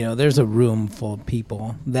 you know, there's a room full of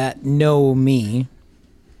people that know me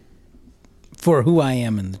for who I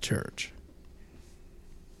am in the church.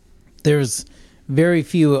 There's very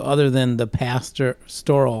few other than the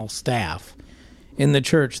pastoral staff in the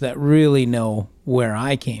church that really know where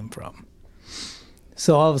I came from.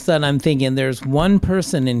 So all of a sudden I'm thinking there's one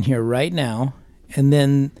person in here right now, and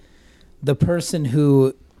then the person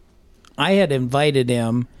who I had invited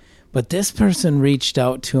him, but this person reached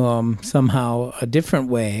out to him somehow a different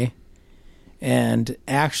way and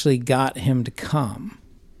actually got him to come.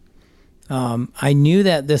 I knew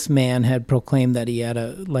that this man had proclaimed that he had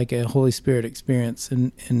a Holy Spirit experience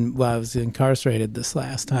while I was incarcerated this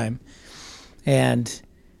last time. And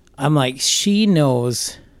I'm like, she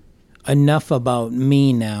knows enough about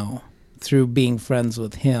me now through being friends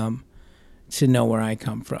with him to know where I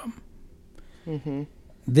come from. Mm-hmm.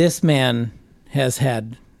 This man has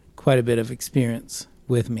had quite a bit of experience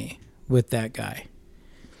with me, with that guy.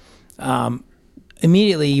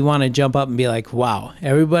 immediately you want to jump up and be like, wow,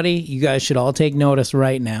 everybody, you guys should all take notice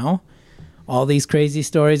right now. All these crazy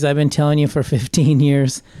stories I've been telling you for 15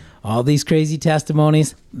 years, all these crazy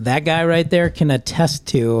testimonies, that guy right there can attest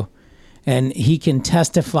to, and he can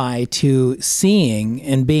testify to seeing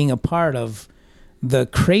and being a part of the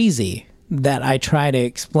crazy that I try to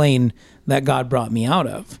explain that God brought me out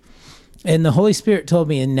of. And the Holy Spirit told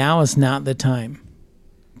me, and now is not the time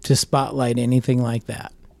to spotlight anything like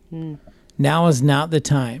that. Now is not the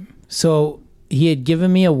time. So he had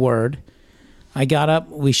given me a word. I got up,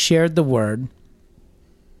 we shared the word.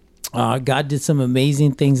 God did some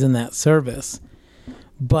amazing things in that service.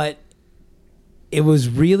 But it was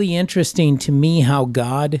really interesting to me how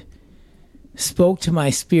God spoke to my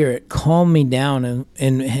spirit, calmed me down,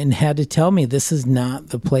 and had to tell me this is not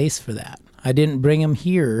the place for that. I didn't bring him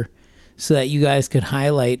here so that you guys could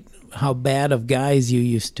highlight how bad of guys you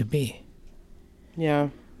used to be. Yeah.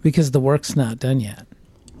 Because the work's not done yet.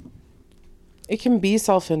 It can be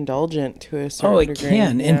self-indulgent to a certain degree. Oh, it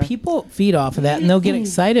can. Yeah. And people feed off of that, and they'll get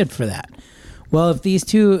excited for that. Well, if these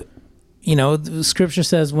two, the scripture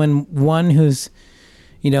says when one who's,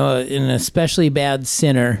 an especially bad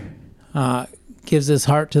sinner gives his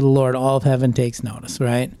heart to the Lord, all of heaven takes notice,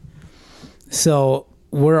 right? So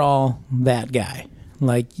we're all that guy.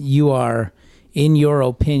 Like, you are, in your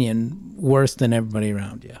opinion, worse than everybody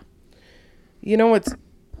around you. You know what's,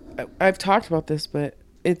 I've talked about this, but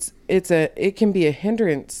it can be a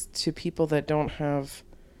hindrance to people that don't have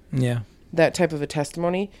that type of a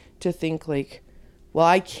testimony to think like, well,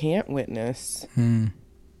 I can't witness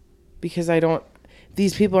because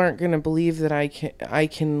these people aren't going to believe that I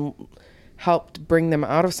can help bring them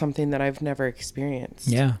out of something that I've never experienced.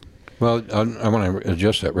 Yeah. Well, I want to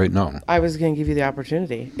adjust that right now. I was going to give you the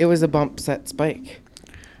opportunity. It was a bump set spike.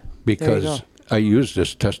 Because I used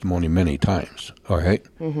this testimony many times, all right?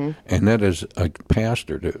 Mm-hmm. And that is a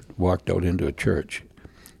pastor that walked out into a church,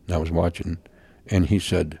 and I was watching, and he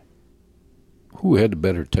said, who had the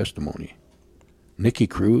better testimony? Nicky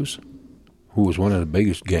Cruz, who was one of the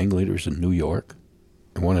biggest gang leaders in New York,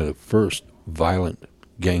 and one of the first violent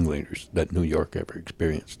gang leaders that New York ever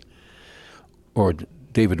experienced, or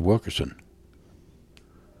David Wilkerson.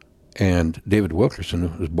 And David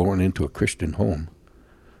Wilkerson was born into a Christian home,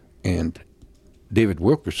 and David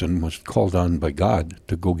Wilkerson was called on by God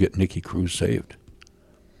to go get Nicky Cruz saved.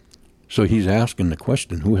 So he's asking the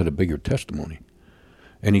question, who had a bigger testimony?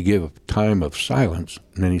 And he gave a time of silence,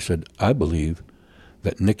 and then he said, I believe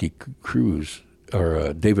that Nicky Cruz,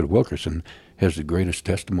 or David Wilkerson, has the greatest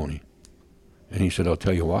testimony. And he said, I'll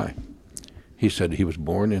tell you why. He said he was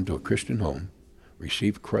born into a Christian home,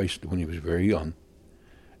 received Christ when he was very young,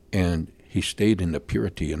 and he stayed in the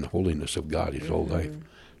purity and the holiness of God his whole life.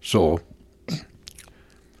 So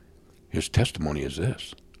his testimony is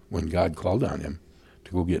this. When God called on him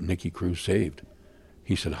to go get Nicky Cruz saved,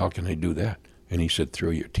 he said, how can I do that? And he said,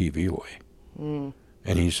 throw your TV away.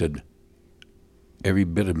 And he said, every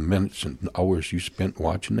bit of minutes and hours you spent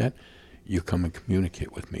watching that, you come and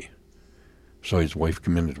communicate with me. So his wife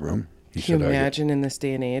came into the room. Can you imagine in this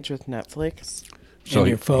day and age with Netflix? And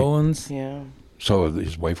your phones? Yeah. So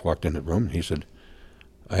his wife walked in the room, and he said,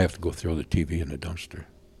 I have to go throw the TV in the dumpster.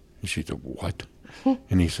 And she said, what?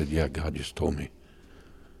 And he said, yeah, God just told me.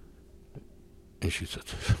 And she said,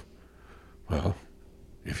 well,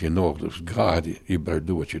 if you know it was God, you better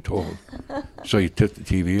do what you're told. So he took the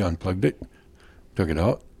TV, unplugged it, took it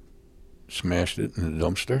out, smashed it in the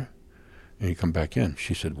dumpster, and he come back in.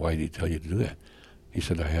 She said, why did he tell you to do that? He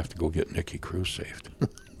said, I have to go get Nicky Cruz saved.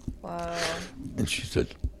 Wow. And she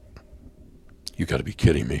said, you got to be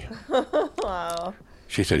kidding me. Wow.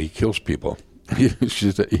 She said, he kills people. He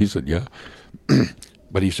said, yeah.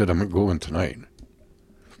 But he said, I'm going tonight.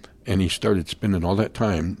 And he started spending all that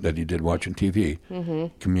time that he did watching TV,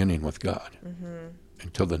 communing with God.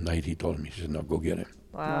 Until the night he told him, he said, no, go get him.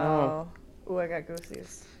 Wow. Ooh, I got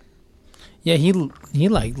goosies. Yeah, he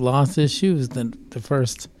lost his shoes the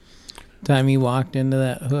first time he walked into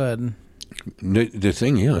that hood. The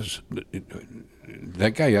thing is,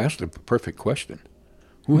 that guy asked a perfect question.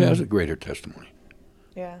 Who has a greater testimony?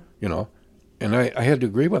 Yeah. And I had to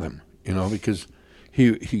agree with him, because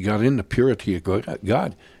he got in the purity of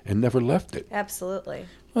God and never left it. Absolutely.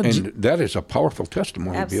 Well, And that is a powerful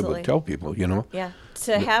testimony to be able Absolutely. to tell people, Yeah.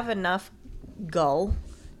 To have enough gall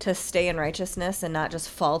to stay in righteousness and not just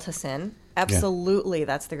fall to sin. Absolutely,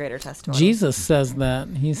 that's the greater testimony. Jesus says that.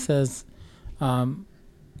 He says,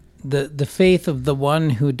 the faith of the one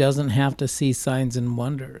who doesn't have to see signs and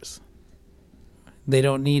wonders. They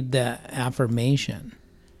don't need that affirmation.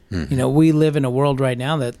 We live in a world right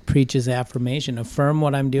now that preaches affirmation. Affirm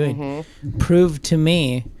what I'm doing. Prove to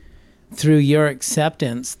me through your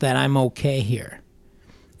acceptance that I'm okay here.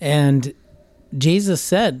 And Jesus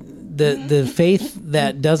said the faith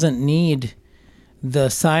that doesn't need the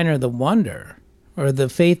sign or the wonder, or the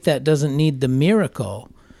faith that doesn't need the miracle,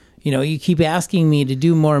 you keep asking me to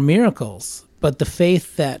do more miracles, but the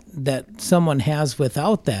faith that someone has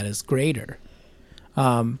without that is greater.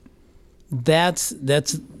 That's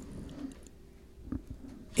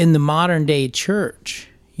in the modern day church.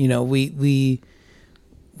 We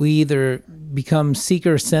either become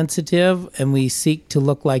seeker sensitive and we seek to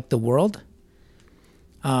look like the world,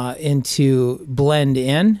 and to blend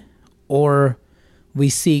in, or we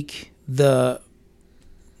seek the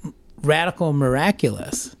radical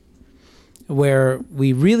miraculous, where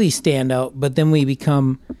we really stand out, but then we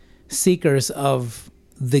become seekers of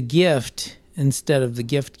the gift instead of the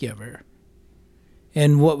gift giver.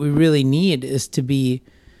 And what we really need is to be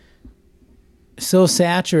so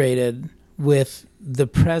saturated with the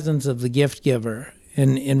presence of the gift giver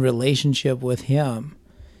and in relationship with him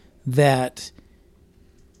that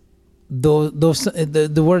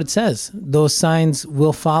the word says those signs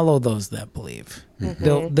will follow those that believe.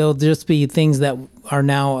 Mm-hmm. They'll just be things that are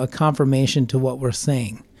now a confirmation to what we're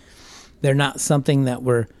saying. They're not something that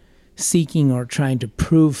we're seeking or trying to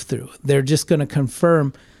prove through. They're just going to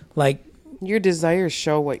confirm, like, your desires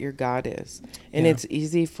show what your God is. And it's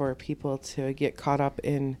easy for people to get caught up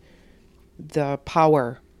in the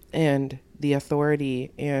power and the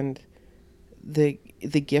authority and the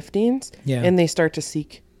giftings. Yeah. And they start to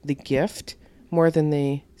seek the gift more than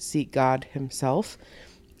they seek God himself.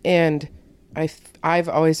 And I've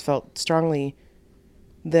always felt strongly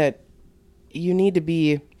that you need to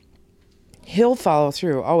be, he'll follow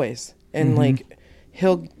through always. And like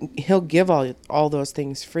he'll give all those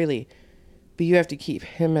things freely. But you have to keep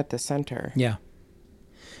him at the center. Yeah.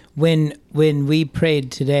 When we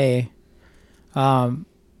prayed today, when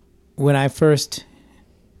I first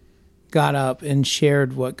got up and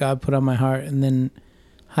shared what God put on my heart, and then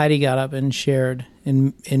Heidi got up and shared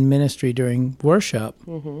in ministry during worship,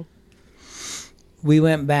 we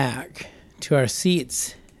went back to our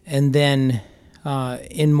seats, and then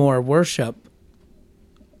in more worship,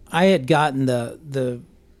 I had gotten the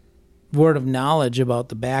word of knowledge about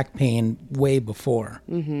the back pain way before.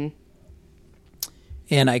 Mm-hmm.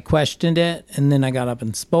 And I questioned it, and then I got up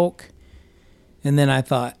and spoke, and then I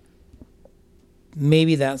thought,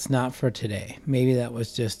 maybe that's not for today. Maybe that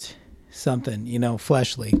was just something,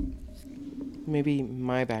 fleshly. Maybe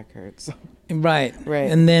my back hurts. Right.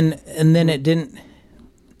 And then it didn't.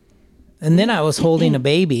 And then I was holding a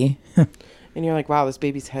baby. And you're like, wow, this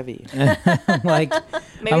baby's heavy. Like,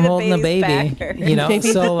 I'm holding a baby, maybe,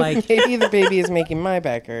 so like. Maybe the baby is making my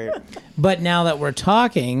back hurt. But now that we're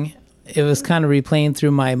talking, it was kind of replaying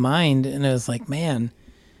through my mind, and it was like, man,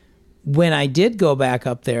 when I did go back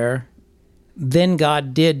up there, then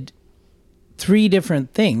God did 3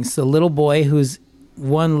 different things. The little boy whose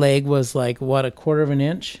one leg was like, what, a quarter of an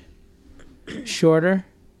inch shorter,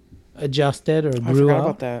 adjusted or grew up. I forgot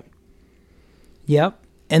about that. Yep.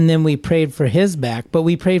 And then we prayed for his back, but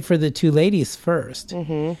we prayed for the 2 ladies first.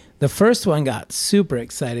 Mm-hmm. The first one got super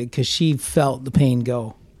excited because she felt the pain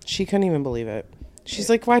go. She couldn't even believe it. She's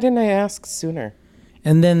like, why didn't I ask sooner?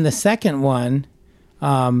 And then the second one,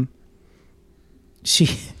 she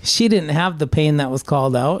didn't have the pain that was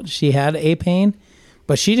called out. She had a pain,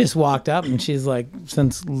 but she just walked up and she's like,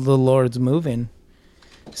 since the Lord's moving.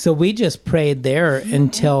 So we just prayed there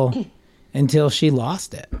until she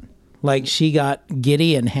lost it. Like, she got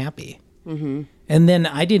giddy and happy. Mm-hmm. And then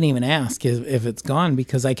I didn't even ask if it's gone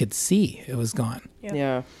because I could see it was gone.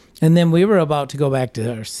 Yeah. And then we were about to go back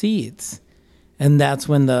to our seats, and that's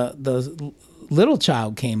when the little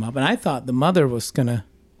child came up, and I thought the mother was going to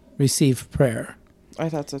receive prayer. I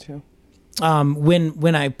thought so too.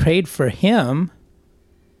 When I prayed for him,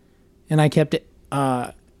 and I kept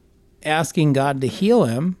asking God to heal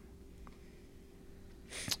him,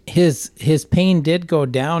 his pain did go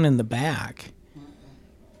down in the back,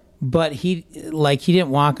 but he didn't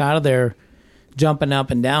walk out of there jumping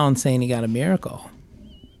up and down saying he got a miracle,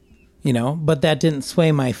 but that didn't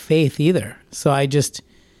sway my faith either. So I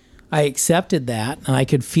accepted that, and I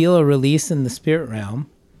could feel a release in the spirit realm.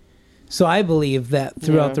 So I believe that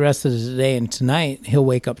throughout the rest of the day and tonight, he'll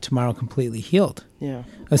wake up tomorrow completely healed. Yeah.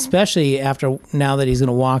 Especially now that he's going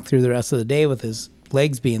to walk through the rest of the day with his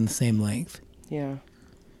legs being the same length. Yeah.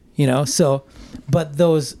 But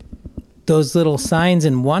those little signs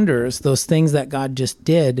and wonders, those things that God just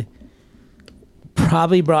did,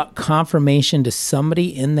 probably brought confirmation to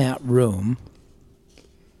somebody in that room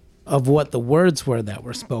of what the words were that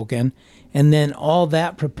were spoken. And then all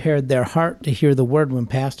that prepared their heart to hear the word when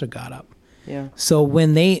Pastor got up. Yeah. So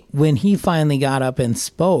when he finally got up and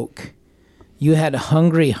spoke, you had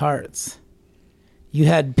hungry hearts. You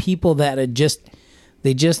had people that had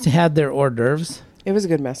just had their hors d'oeuvres. It was a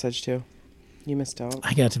good message too. You missed out.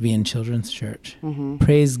 I got to be in children's church. Mm-hmm.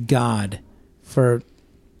 Praise God for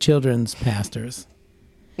children's pastors.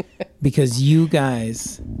 Because you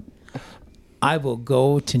guys, I will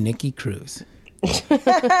go to Nikki Cruz.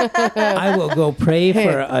 I will go pray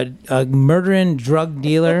for a murdering drug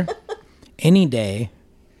dealer any day.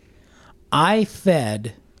 I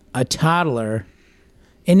fed a toddler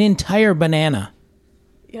an entire banana.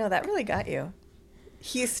 You know, that really got you.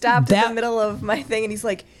 He stopped in the middle of my thing and he's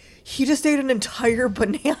like, he just ate an entire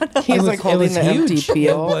banana. He's like holding the empty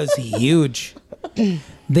peel. It was huge.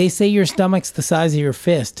 They say your stomach's the size of your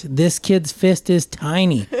fist. This kid's fist is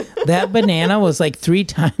tiny. That banana was like 3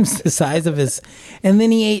 times the size of his. And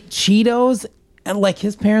then he ate Cheetos. And like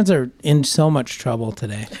his parents are in so much trouble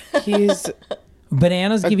today.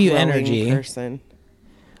 Bananas give you energy. Person.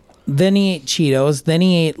 Then he ate Cheetos. Then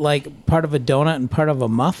he ate like part of a donut and part of a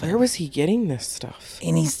muffin. Where was he getting this stuff?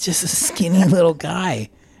 And he's just a skinny little guy.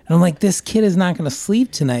 And I'm like, this kid is not going to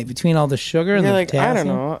sleep tonight between all the sugar and the potassium. I don't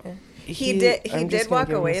know. He did walk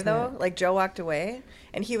away though. Like Joe walked away,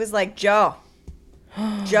 and he was like, Joe.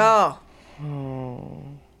 Oh,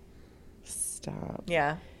 stop.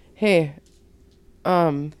 Yeah. Hey,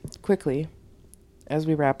 quickly, as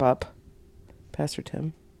we wrap up, Pastor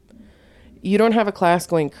Tim, you don't have a class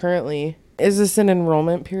going currently. Is this an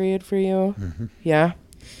enrollment period for you? Mm-hmm. Yeah.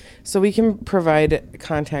 So we can provide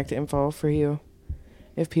contact info for you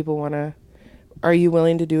if people want to. Are you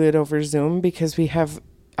willing to do it over Zoom? Because we have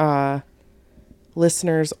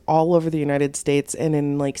listeners all over the United States and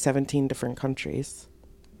in like 17 different countries.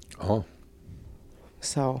 Oh.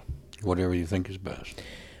 So. Whatever you think is best.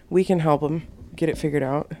 We can help them get it figured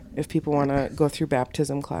out if people want to go through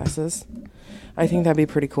baptism classes. I think that'd be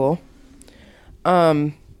pretty cool.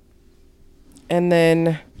 And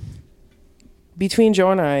then between Joe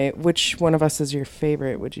and I, which one of us is your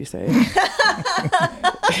favorite, would you say?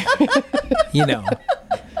 You know,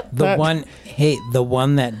 the one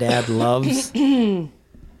that Dad loves.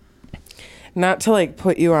 Not to like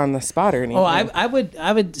put you on the spot or anything. Oh, I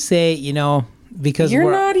would say, you know, because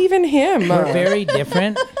you're not even him. We're very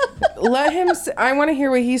different. Let him. I want to hear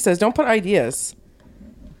what he says. Don't put ideas.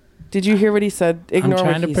 Did you hear what he said? Ignore I'm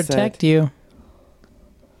trying what to he protect said. you.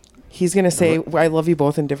 He's going to say, I love you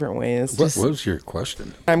both in different ways. What was your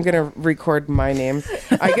question? I'm going to record my name.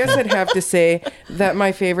 I guess I'd have to say that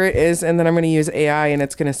my favorite is, and then I'm going to use AI and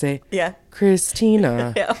it's going to say, yeah,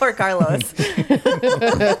 Christina. Yeah, or Carlos.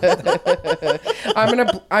 I'm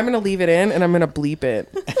going to leave it in and I'm going to bleep it.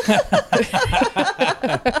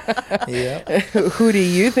 Yeah. Who do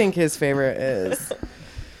you think his favorite is?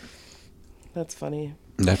 That's funny.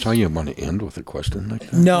 That's how you want to end with a question like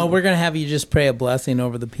that? No, we're going to have you just pray a blessing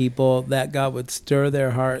over the people that God would stir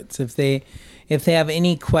their hearts. If they have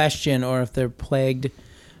any question or if they're plagued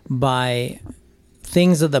by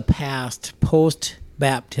things of the past,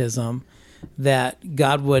 post-baptism, that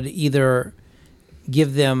God would either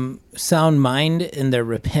give them sound mind in their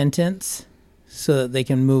repentance so that they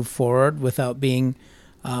can move forward without being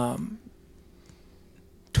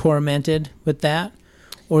tormented with that,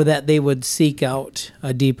 or that they would seek out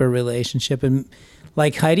a deeper relationship. And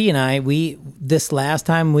like Heidi and I, this last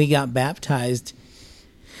time we got baptized,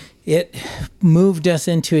 it moved us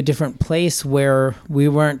into a different place where we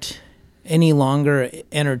weren't any longer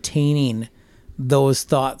entertaining those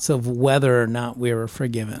thoughts of whether or not we were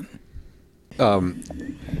forgiven.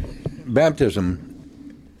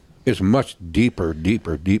 Baptism is a much deeper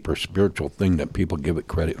spiritual thing that people give it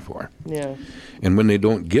credit for. Yeah. And when they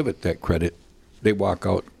don't give it that credit, they walk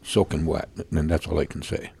out soaking wet, and that's all I can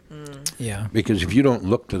say. Yeah. Because if you don't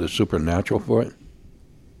look to the supernatural for it,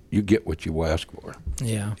 you get what you ask for.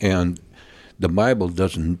 Yeah. And the Bible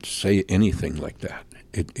doesn't say anything like that.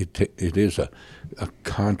 It is a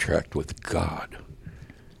contract with God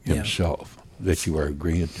himself that you are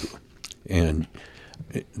agreeing to. And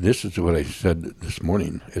this is what I said this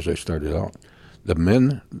morning as I started out. The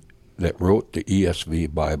men that wrote the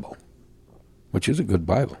ESV Bible, which is a good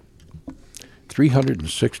Bible,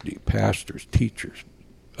 360 pastors, teachers,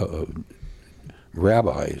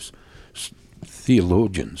 rabbis,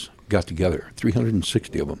 theologians got together,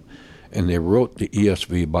 360 of them, and they wrote the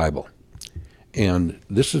ESV Bible. And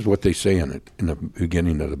this is what they say in it in the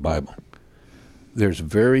beginning of the Bible. There's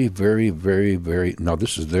very, very, very, very, now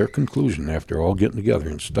this is their conclusion after all getting together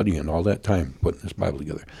and studying all that time, putting this Bible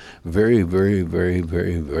together. Very, very, very,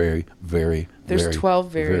 very, very, very, There's very, 12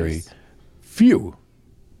 very varies. few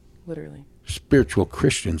Literally. spiritual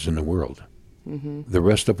Christians in the world. The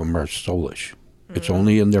rest of them are soulish. It's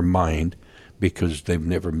only in their mind because they've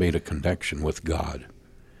never made a connection with God.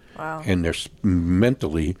 Wow. And they're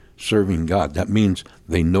mentally serving God. That means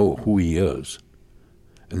they know who he is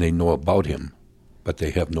and they know about him, but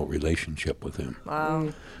they have no relationship with him. Wow.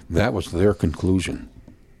 That was their conclusion.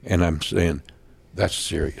 And I'm saying that's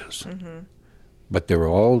serious. But they're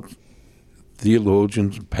all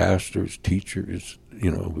theologians, pastors, teachers,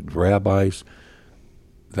 rabbis,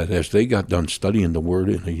 that as they got done studying the Word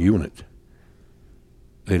in a unit,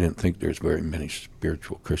 they didn't think there's very many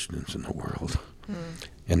spiritual Christians in the world.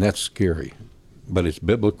 And that's scary. But it's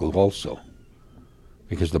biblical also.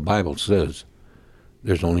 Because the Bible says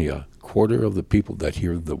there's only a quarter of the people that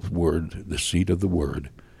hear the Word, the seed of the Word,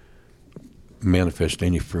 manifest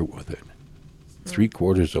any fruit with it.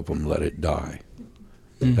 3/4 of them let it die.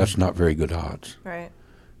 That's not very good odds. Right.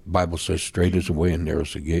 The Bible says straight is the way and narrow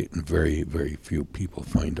is the gate, and very, very few people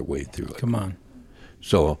find their way through it. Come on.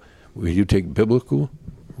 So when you take biblical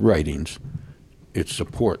writings, it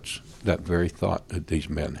supports that very thought that these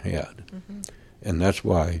men had. And that's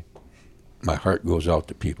why my heart goes out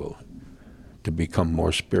to people to become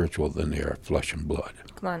more spiritual than they are flesh and blood.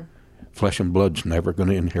 Come on. Flesh and blood's never going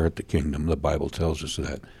to inherit the kingdom. The Bible tells us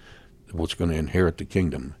that. What's going to inherit the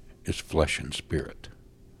kingdom is flesh and spirit.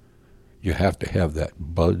 You have to have that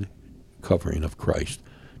blood covering of Christ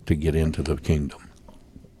to get into the kingdom.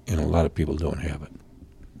 And a lot of people don't have it.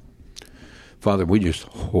 Father, we just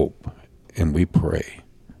hope and we pray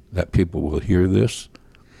that people will hear this.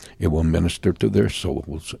 It will minister to their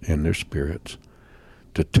souls and their spirits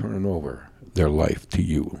to turn over their life to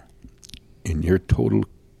you in your total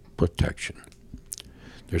protection.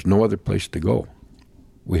 There's no other place to go.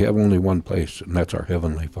 We have only one place, and that's our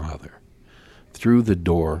Heavenly Father. Through the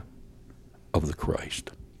door of the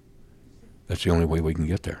Christ. That's the only way we can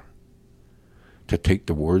get there. To take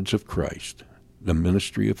the words of Christ, the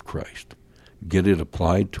ministry of Christ, get it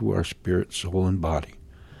applied to our spirit, soul, and body,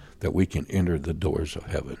 that we can enter the doors of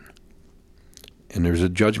heaven. And there's a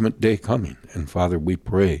judgment day coming. And Father, we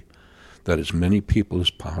pray that as many people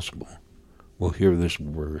as possible will hear this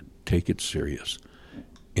word, take it serious,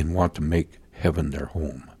 and want to make heaven their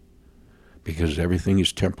home. Because everything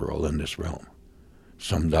is temporal in this realm.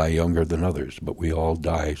 Some die younger than others, but we all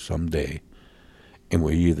die someday. And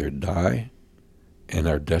we either die, and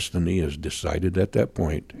our destiny is decided at that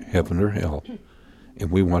point, heaven or hell. And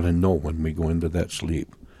we want to know when we go into that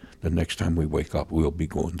sleep, the next time we wake up, we'll be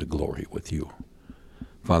going to glory with you.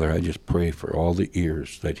 Father, I just pray for all the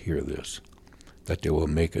ears that hear this, that they will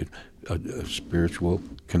make a spiritual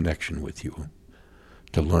connection with you,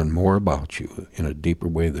 to learn more about you in a deeper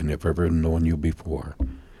way than they've ever known you before,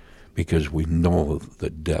 because we know the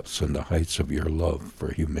depths and the heights of your love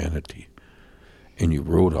for humanity. And you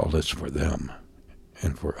wrote all this for them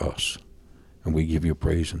and for us. And we give you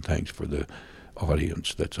praise and thanks for the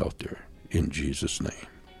audience that's out there. In Jesus' name,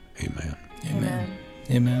 amen. Amen.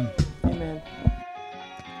 Amen. Amen.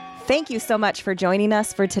 Thank you so much for joining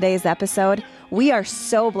us for today's episode. We are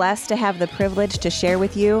so blessed to have the privilege to share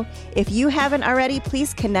with you. If you haven't already,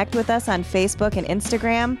 please connect with us on Facebook and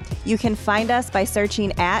Instagram. You can find us by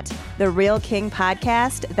searching at The Real King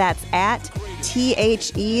Podcast. That's at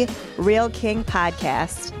THE Real King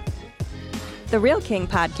Podcast. The Real King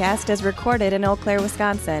Podcast is recorded in Eau Claire,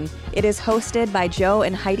 Wisconsin. It is hosted by Joe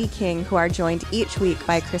and Heidi King, who are joined each week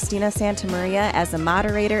by Christina Santamaria as a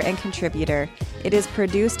moderator and contributor. It is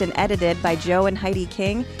produced and edited by Joe and Heidi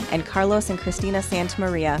King and Carlos and Christina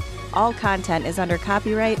Santamaria. All content is under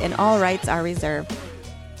copyright and all rights are reserved.